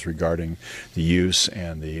rules regarding the use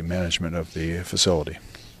and the management of the facility.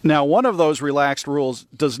 Now, one of those relaxed rules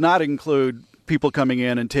does not include people coming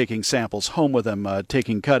in and taking samples home with them,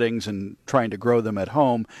 taking cuttings and trying to grow them at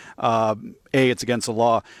home. A, it's against the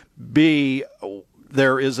law. B,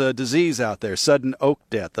 there is a disease out there, sudden oak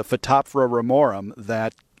death, the Phytophthora ramorum,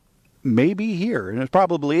 that may be here, and it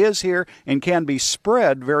probably is here, and can be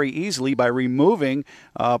spread very easily by removing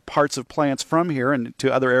parts of plants from here and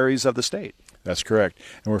to other areas of the state. That's correct.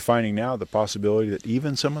 And we're finding now the possibility that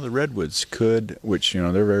even some of the redwoods could, which, they're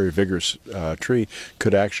a very vigorous tree,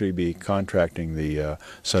 could actually be contracting the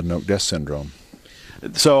sudden oak death syndrome.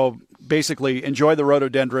 So basically, enjoy the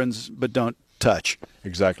rhododendrons, but don't touch.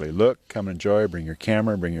 Exactly. Look, come and enjoy, bring your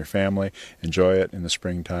camera, bring your family, enjoy it in the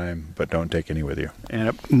springtime, but don't take any with you. And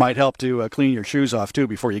it might help to clean your shoes off, too,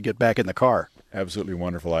 before you get back in the car. Absolutely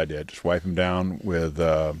wonderful idea. Just wipe them down with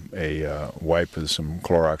a wipe with some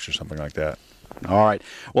Clorox or something like that. All right.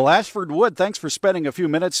 Well, Ashford Wood, thanks for spending a few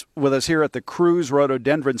minutes with us here at the Cruz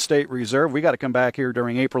Rhododendron State Reserve. We got to come back here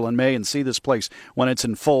during April and May and see this place when it's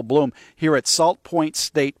in full bloom here at Salt Point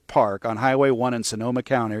State Park on Highway 1 in Sonoma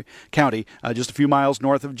County, just a few miles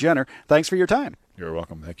north of Jenner. Thanks for your time. You're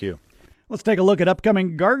welcome. Thank you. Let's take a look at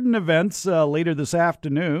upcoming garden events later this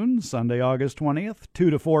afternoon, Sunday, August 20th, 2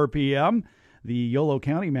 to 4 p.m. The Yolo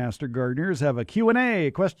County Master Gardeners have a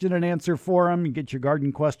Q&A, question and answer forum. You get your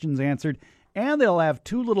garden questions answered, and they'll have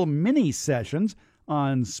 2 little mini sessions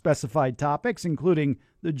on specified topics, including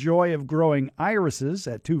the joy of growing irises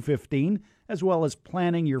at 2:15, as well as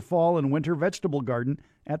planning your fall and winter vegetable garden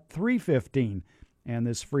at 3:15. And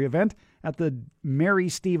this free event at the Mary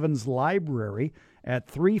Stevens Library at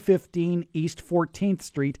 315 East 14th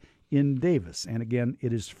Street in Davis. And again,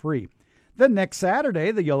 it is free. Then next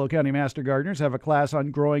Saturday, the Yolo County Master Gardeners have a class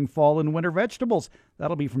on growing fall and winter vegetables.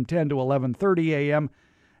 That'll be from 10 to 11:30 a.m.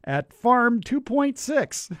 at Farm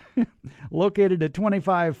 2.6, located at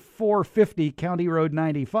 25450 County Road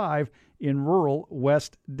 95 in rural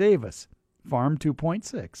West Davis. Farm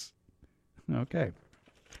 2.6. Okay.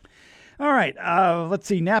 All right, let's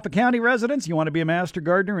see. Napa County residents, you want to be a Master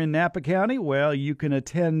Gardener in Napa County? Well, you can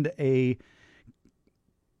attend a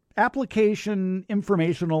application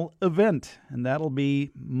informational event, and that'll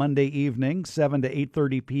be Monday evening, 7 to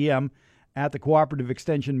 8:30 p.m. at the Cooperative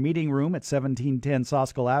Extension Meeting Room at 1710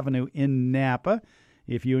 Soskell Avenue in Napa.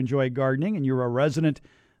 If you enjoy gardening and you're a resident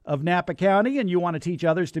of Napa County and you want to teach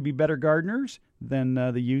others to be better gardeners, then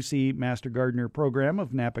the UC Master Gardener program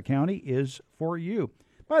of Napa County is for you.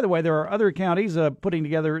 By the way, there are other counties putting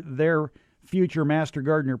together their future Master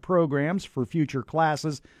Gardener programs for future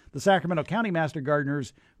classes. The Sacramento County Master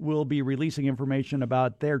Gardeners will be releasing information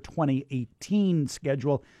about their 2018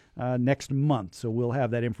 schedule next month, so we'll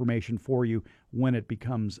have that information for you when it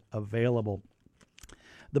becomes available.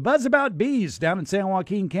 The Buzz About Bees down in San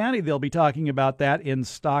Joaquin County, they'll be talking about that in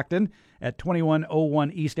Stockton at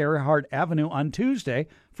 2101 East Earhart Avenue on Tuesday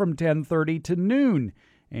from 10:30 to noon.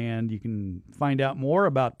 And you can find out more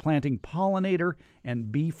about planting pollinator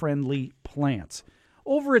and bee-friendly plants.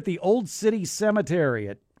 Over at the Old City Cemetery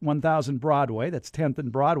at 1000 Broadway, that's 10th and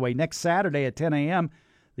Broadway, next Saturday at 10 a.m.,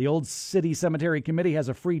 the Old City Cemetery Committee has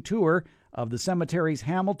a free tour of the cemetery's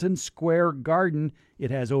Hamilton Square Garden. It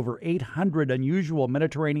has over 800 unusual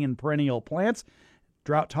Mediterranean perennial plants,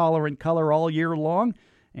 drought-tolerant color all year long.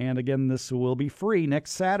 And again, this will be free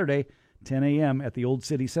next Saturday, 10 a.m. at the Old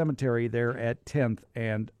City Cemetery there at 10th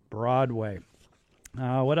and Broadway.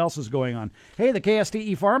 What else is going on? Hey, the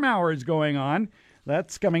KSTE Farm Hour is going on.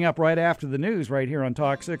 That's coming up right after the news right here on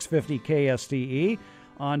Talk 650 KSTE.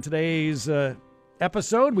 On today's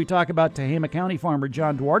episode, we talk about Tehama County farmer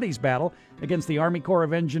John Duarte's battle against the Army Corps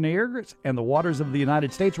of Engineers and the Waters of the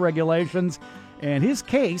United States regulations, and his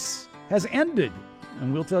case has ended,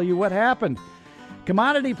 and we'll tell you what happened.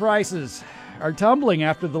 Commodity prices are tumbling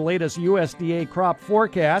after the latest USDA crop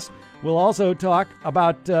forecast. We'll also talk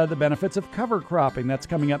about the benefits of cover cropping. That's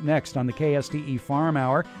coming up next on the KSTE Farm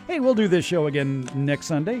Hour. Hey, we'll do this show again next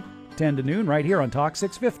Sunday, 10 to noon, right here on Talk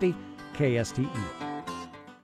 650 KSTE.